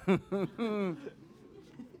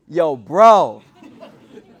 Yo, bro.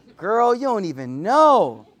 Girl, you don't even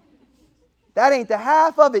know. That ain't the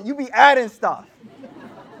half of it. You be adding stuff.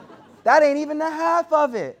 That ain't even the half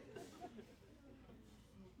of it.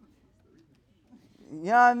 You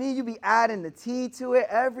know what I mean? You be adding the tea to it,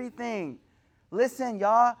 everything. Listen,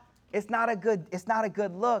 y'all, it's not a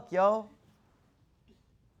good look, yo.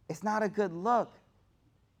 It's not a good look.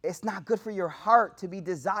 It's not good for your heart to be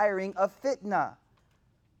desiring a fitna.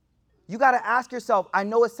 You got to ask yourself, I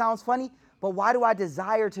know it sounds funny, but why do I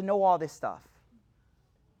desire to know all this stuff?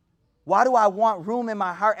 Why do I want room in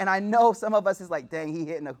my heart? And I know some of us is like, dang, he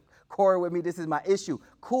hitting a chord with me. This is my issue.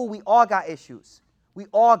 Cool, we all got issues. We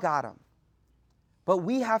all got them. But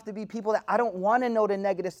we have to be people that I don't want to know the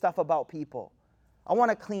negative stuff about people. I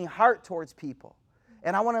want a clean heart towards people.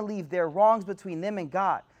 And I want to leave their wrongs between them and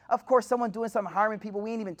God. Of course, someone doing something harming people,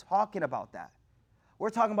 we ain't even talking about that. We're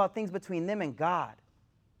talking about things between them and God,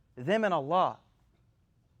 them and Allah.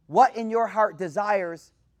 What in your heart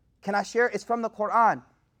desires, can I share? It's from the Quran.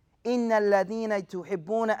 إِنَّ الَّذِينَ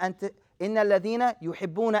يُحِبُّونَ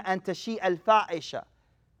أَن تَشِيءَ الْفَاحِشَةَ.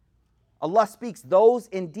 Allah speaks, those,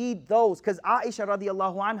 indeed those. Because Aisha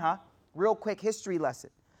radiallahu anha, real quick history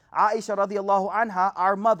lesson. Aisha radiallahu anha,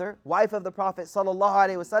 our mother, wife of the Prophet sallallahu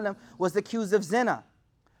alaihi wasallam, was accused of zina.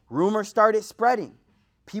 Rumors started spreading.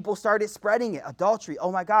 People started spreading it. Adultery.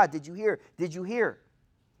 Oh my God, did you hear? Did you hear?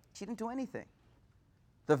 She didn't do anything.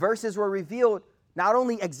 The verses were revealed, not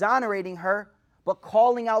only exonerating her, but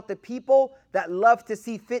calling out the people that love to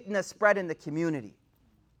see fitna spread in the community.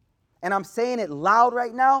 And I'm saying it loud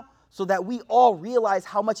right now so that we all realize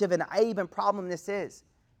how much of an aib and problem this is.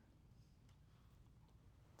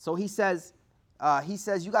 So he says,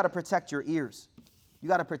 you got to protect your ears. You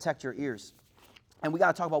got to protect your ears. And we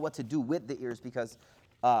got to talk about what to do with the ears because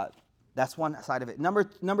that's one side of it.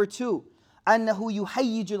 Number two, أَنَّهُ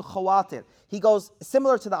يُحَيِّجُ الْخَوَاطِرِ. He goes,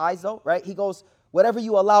 similar to the eyes though, right? He goes, whatever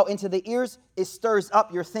you allow into the ears, it stirs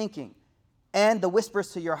up your thinking and the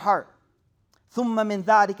whispers to your heart. ثُمَّ مِنْ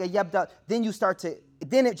ذَلِكَ يَبْدَأ.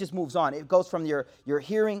 Then it just moves on. It goes from your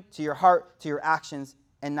hearing to your heart to your actions,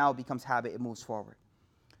 and now it becomes habit. It moves forward.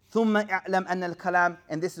 ثُمَّ اعْلَمْ أَنَّ الْكَلَامِ.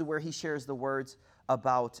 And this is where he shares the words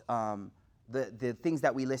about the things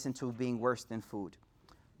that we listen to being worse than food.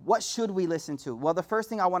 What should we listen to? Well, the first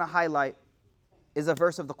thing I want to highlight is a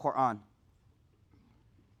verse of the Quran.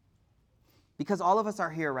 Because all of us are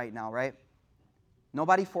here right now, right?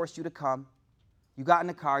 Nobody forced you to come. You got in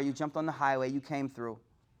the car, you jumped on the highway, you came through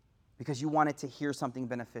because you wanted to hear something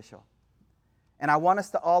beneficial. And I want us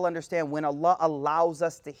to all understand when Allah allows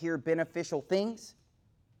us to hear beneficial things,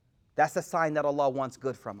 that's a sign that Allah wants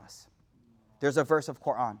good from us. There's a verse of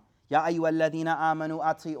Quran. Ya ayyuhalladhina amanu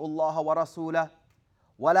ati'u Allah wa rasulahu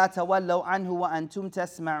wa la tawallu anhu wa antum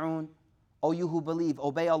tasma'un. O you who believe,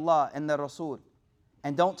 obey Allah and the Rasul,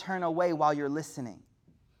 and don't turn away while you're listening.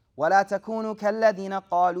 وَلَا تَكُونُوا كَالَّذِينَ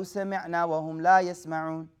قَالُوا سَمِعْنَا وَهُمْ لَا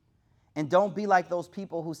يَسْمَعُونَ. And don't be like those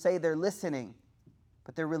people who say they're listening,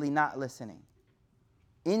 but they're really not listening.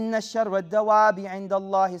 إِنَّ الشَّرَّ الدَّوَابِ عِنْدَ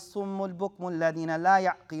اللَّهِ الصُّمُّ الْبُكْمُ الَّذِينَ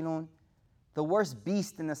لَا يَعْقِلُونَ. The worst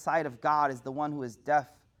beast in the sight of God is the one who is deaf,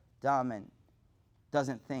 dumb, and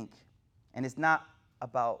doesn't think. And it's not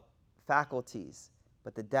about faculties,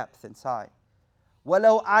 but the depth inside.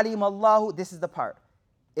 وَلَوْ عَلِمَ اللَّهُ, this is the part.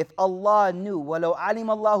 If Allah knew, وَلَوْ عَلِمَ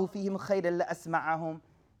اللَّهُ فِيهِمْ خَيْرًا لَأَسْمَعَهُم,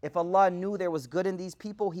 if Allah knew there was good in these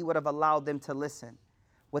people, He would have allowed them to listen.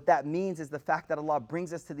 What that means is the fact that Allah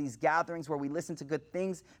brings us to these gatherings where we listen to good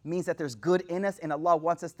things means that there's good in us, and Allah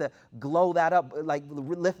wants us to glow that up, like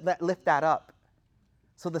lift that up.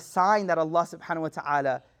 So the sign that Allah subhanahu wa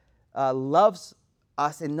ta'ala loves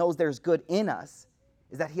us and knows there's good in us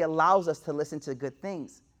is that He allows us to listen to good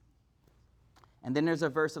things. And then there's a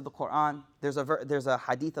verse of the Quran, there's a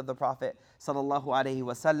hadith of the Prophet sallallahu alaihi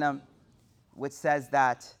wasallam, which says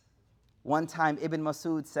that one time Ibn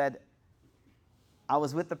Mas'ud said, I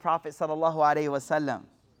was with the Prophet sallallahu alaihi wasallam.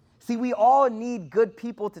 See, we all need good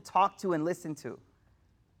people to talk to and listen to.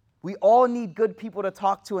 We all need good people to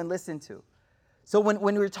talk to and listen to. So when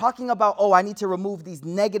we're talking about, I need to remove these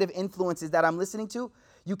negative influences that I'm listening to,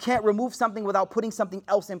 you can't remove something without putting something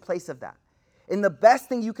else in place of that. And the best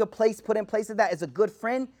thing you could put in place of that is a good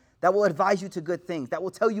friend that will advise you to good things, that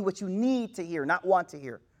will tell you what you need to hear, not want to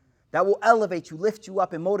hear, that will elevate you, lift you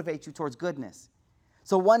up, and motivate you towards goodness.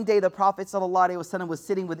 So one day the Prophet ﷺ was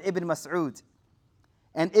sitting with Ibn Mas'ud.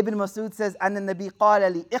 And Ibn Mas'ud says, أَنَّ النَّبِي قَالَ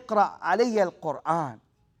لِي اقْرَأْ عَلَيَّ الْقُرْآنِ.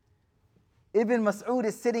 Ibn Mas'ud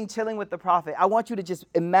is sitting, chilling with the Prophet. I want you to just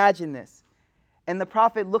imagine this. And the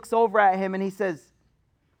Prophet looks over at him and he says,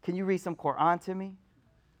 can you read some Quran to me?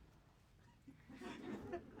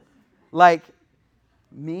 Like,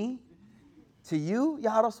 me? To you,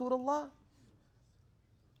 Ya Rasulullah?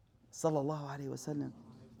 Sallallahu alayhi wa sallam.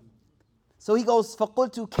 So he goes,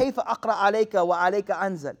 فَقُلْتُ كَيْفَ أَقْرَأَ عَلَيْكَ وَعَلَيْكَ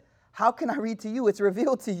أَنزَلْ. How can I read to you? It's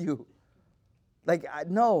revealed to you. Like,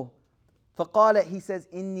 no. فَقَالَ, he says,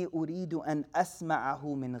 إِنِّي أُرِيدُ أَنْ أَسْمَعَهُ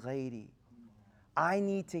مِنْ غَيْرِي. I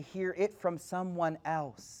need to hear it from someone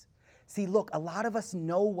else. See, look, a lot of us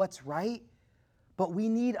know what's right, but we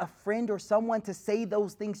need a friend or someone to say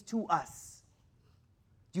those things to us.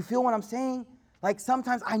 Do you feel what I'm saying? Like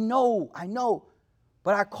sometimes I know,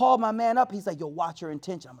 but I call my man up. He's like, yo, watch your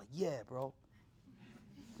intention. I'm like, yeah, bro.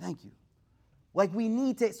 Thank you. Like we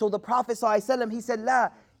need to. So the Prophet ﷺ, he said, La,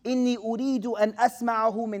 inni uridu an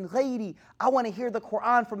asma'ahu min ghayri. I want to hear the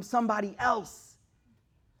Quran from somebody else.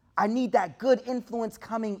 I need that good influence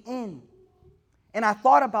coming in. And I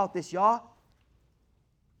thought about this, y'all.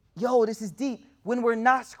 Yo, this is deep. When we're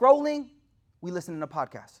not scrolling, we listen to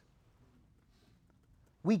podcasts.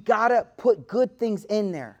 We gotta put good things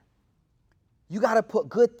in there. You gotta put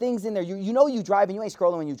good things in there. You know you driving, you ain't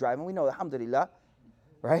scrolling when you driving. We know, alhamdulillah,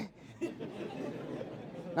 right?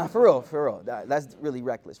 Nah, for real. That's really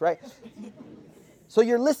reckless, right? So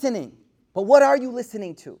you're listening, but what are you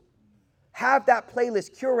listening to? Have that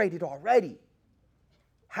playlist curated already.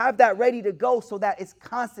 Have that ready to go so that it's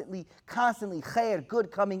constantly khair, good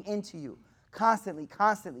coming into you. Constantly.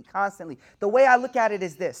 The way I look at it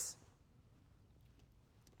is this.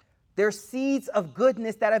 There's seeds of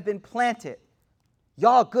goodness that have been planted.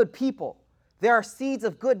 Y'all good people. There are seeds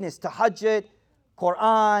of goodness, tahajjud,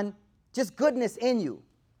 Quran, just goodness in you.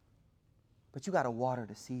 But you got to water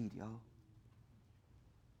the seed, yo.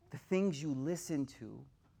 The things you listen to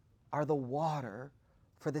are the water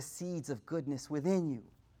for the seeds of goodness within you.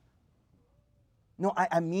 No,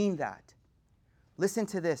 I mean that. Listen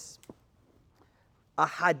to this. A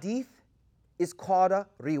hadith is called a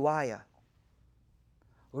riwayah.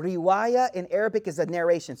 Riwayah in Arabic is a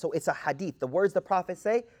narration, so it's a hadith. The words the Prophet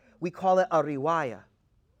say, we call it a riwayah.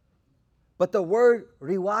 But the word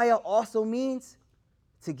riwayah also means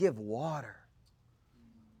to give water.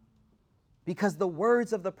 Because the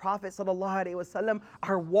words of the Prophet ﷺ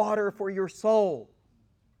are water for your soul.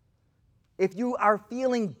 If you are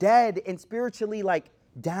feeling dead and spiritually like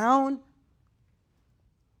down,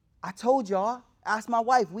 I told y'all, ask my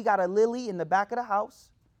wife, we got a lily in the back of the house.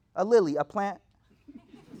 A lily, a plant.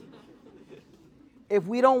 If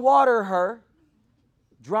we don't water her,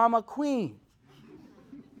 drama queen.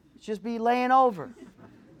 Just be laying over.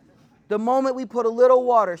 The moment we put a little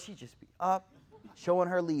water, she just be up, showing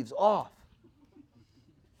her leaves off.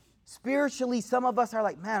 Spiritually, some of us are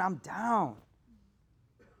like, man, I'm down.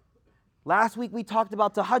 Last week we talked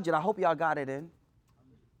about tahajjud. I hope y'all got it in.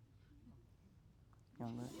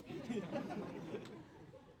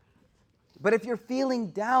 But if you're feeling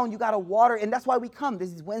down, you got to water. And that's why we come.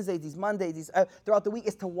 This is Wednesdays, these Mondays, throughout the week,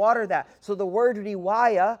 is to water that. So the word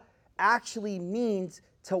riwayah actually means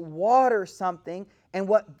to water something. And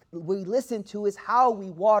what we listen to is how we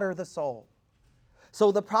water the soul.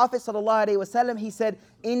 So the Prophet ﷺ, he said,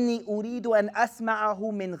 Inni uridu an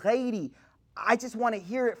asma'ahu min ghayri. I just want to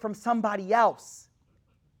hear it from somebody else.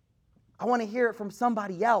 I want to hear it from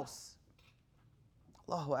somebody else.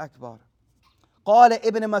 Allahu Akbar. Qala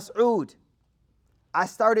Ibn Mas'ud. I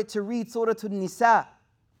started to read Surah An-Nisa.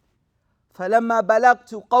 فَلَمَّا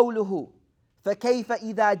بَلَغْتُ قَوْلُهُ فَكَيْفَ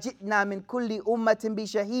إِذَا جِئْنَا مِنْ كُلِّ أُمَّةٍ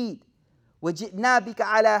بِشَهِيدٍ وَجِئْنَا بِكَ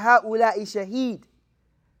عَلَى هَؤُلَاءِ شَهِيدٍ.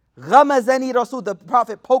 غَمَزَنِي Rasul, the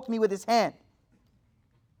Prophet poked me with his hand.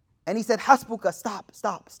 And he said, Hasbuka, stop.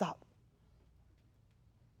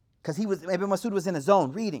 Because Ibn Masud was in a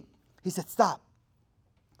zone reading. He said, stop.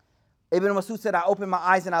 Ibn Masud said, I opened my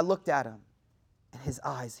eyes and I looked at him. And his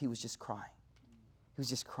eyes, he was just crying. He was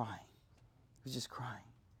just crying.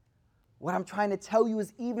 What I'm trying to tell you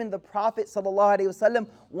is even the Prophet ﷺ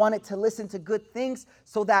wanted to listen to good things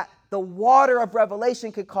so that the water of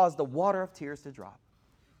revelation could cause the water of tears to drop.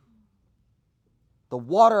 The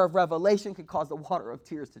water of revelation could cause the water of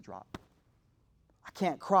tears to drop. I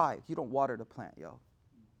can't cry if you don't water the plant, yo.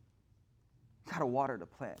 You gotta water the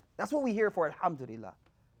plant. That's what we hear for, alhamdulillah.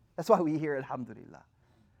 That's why we hear alhamdulillah.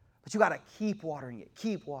 But you gotta keep watering it.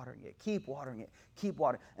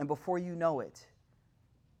 And before you know it,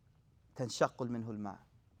 تَنْشَقُّ مِنْهُ الْمَاءُ.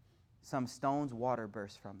 Some stones, water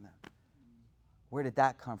bursts from them. Where did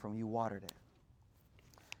that come from? You watered it.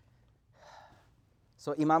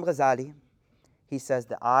 So Imam Ghazali, he says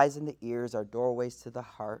the eyes and the ears are doorways to the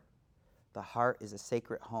heart. The heart is a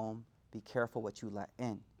sacred home. Be careful what you let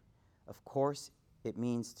in. Of course, it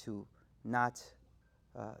means to not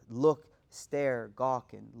look, stare,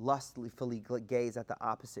 gawk, and lustfully gaze at the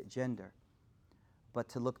opposite gender, but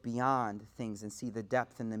to look beyond things and see the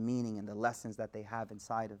depth and the meaning and the lessons that they have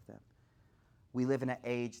inside of them. We live in an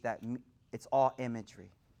age that it's all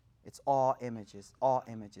imagery. It's all images.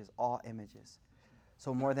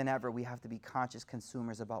 So more than ever, we have to be conscious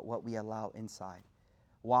consumers about what we allow inside.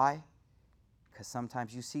 Why? Because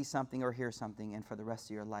sometimes you see something or hear something, and for the rest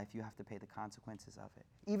of your life, you have to pay the consequences of it.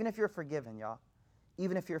 Even if you're forgiven, y'all.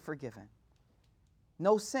 Even if you're forgiven.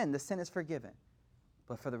 No sin, the sin is forgiven.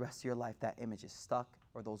 But for the rest of your life, that image is stuck,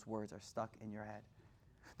 or those words are stuck in your head.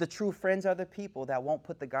 The true friends are the people that won't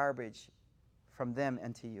put the garbage from them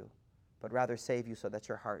into you, but rather save you so that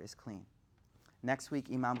your heart is clean. Next week,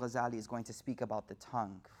 Imam Ghazali is going to speak about the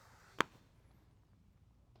tongue.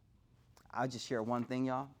 I'll just share one thing,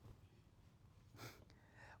 y'all.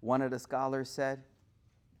 One of the scholars said,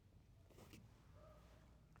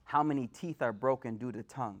 how many teeth are broken due to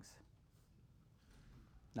tongues?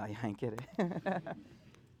 No, you ain't kidding.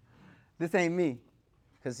 This ain't me,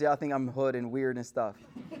 because y'all think I'm hood and weird and stuff.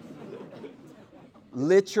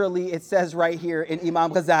 Literally, it says right here in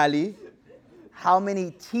Imam Ghazali, how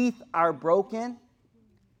many teeth are broken?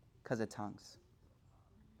 Because of tongues.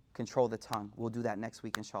 Control the tongue. We'll do that next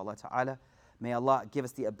week, inshallah ta'ala. May Allah give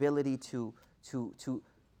us the ability to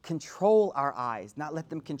control our eyes, not let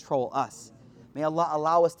them control us. May Allah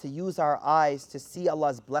allow us to use our eyes to see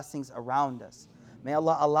Allah's blessings around us. May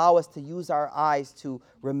Allah allow us to use our eyes to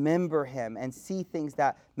remember Him and see things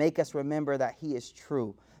that make us remember that He is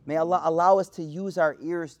true. May Allah allow us to use our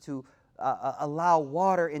ears to allow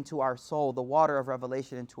water into our soul, the water of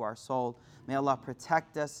revelation into our soul. May Allah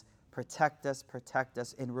protect us,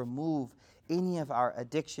 and remove any of our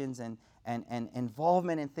addictions and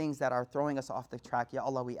involvement in things that are throwing us off the track. Ya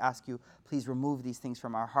Allah, we ask you, please remove these things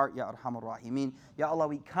from our heart. Ya Arhamar Rahimin. Ya Allah,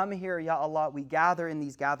 we come here. Ya Allah, we gather in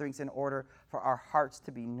these gatherings in order for our hearts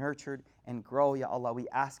to be nurtured and grow. Ya Allah, we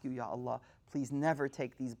ask you, Ya Allah, please never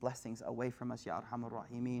take these blessings away from us. Ya Arhamar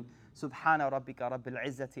Rahimin. Subhana rabbika rabbil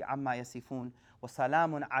izzati amma yasifun. Wa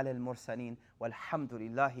salamun ala al-mursalin.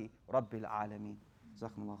 Walhamdulillahi rabbil alameen.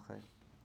 Jazakumullah khair.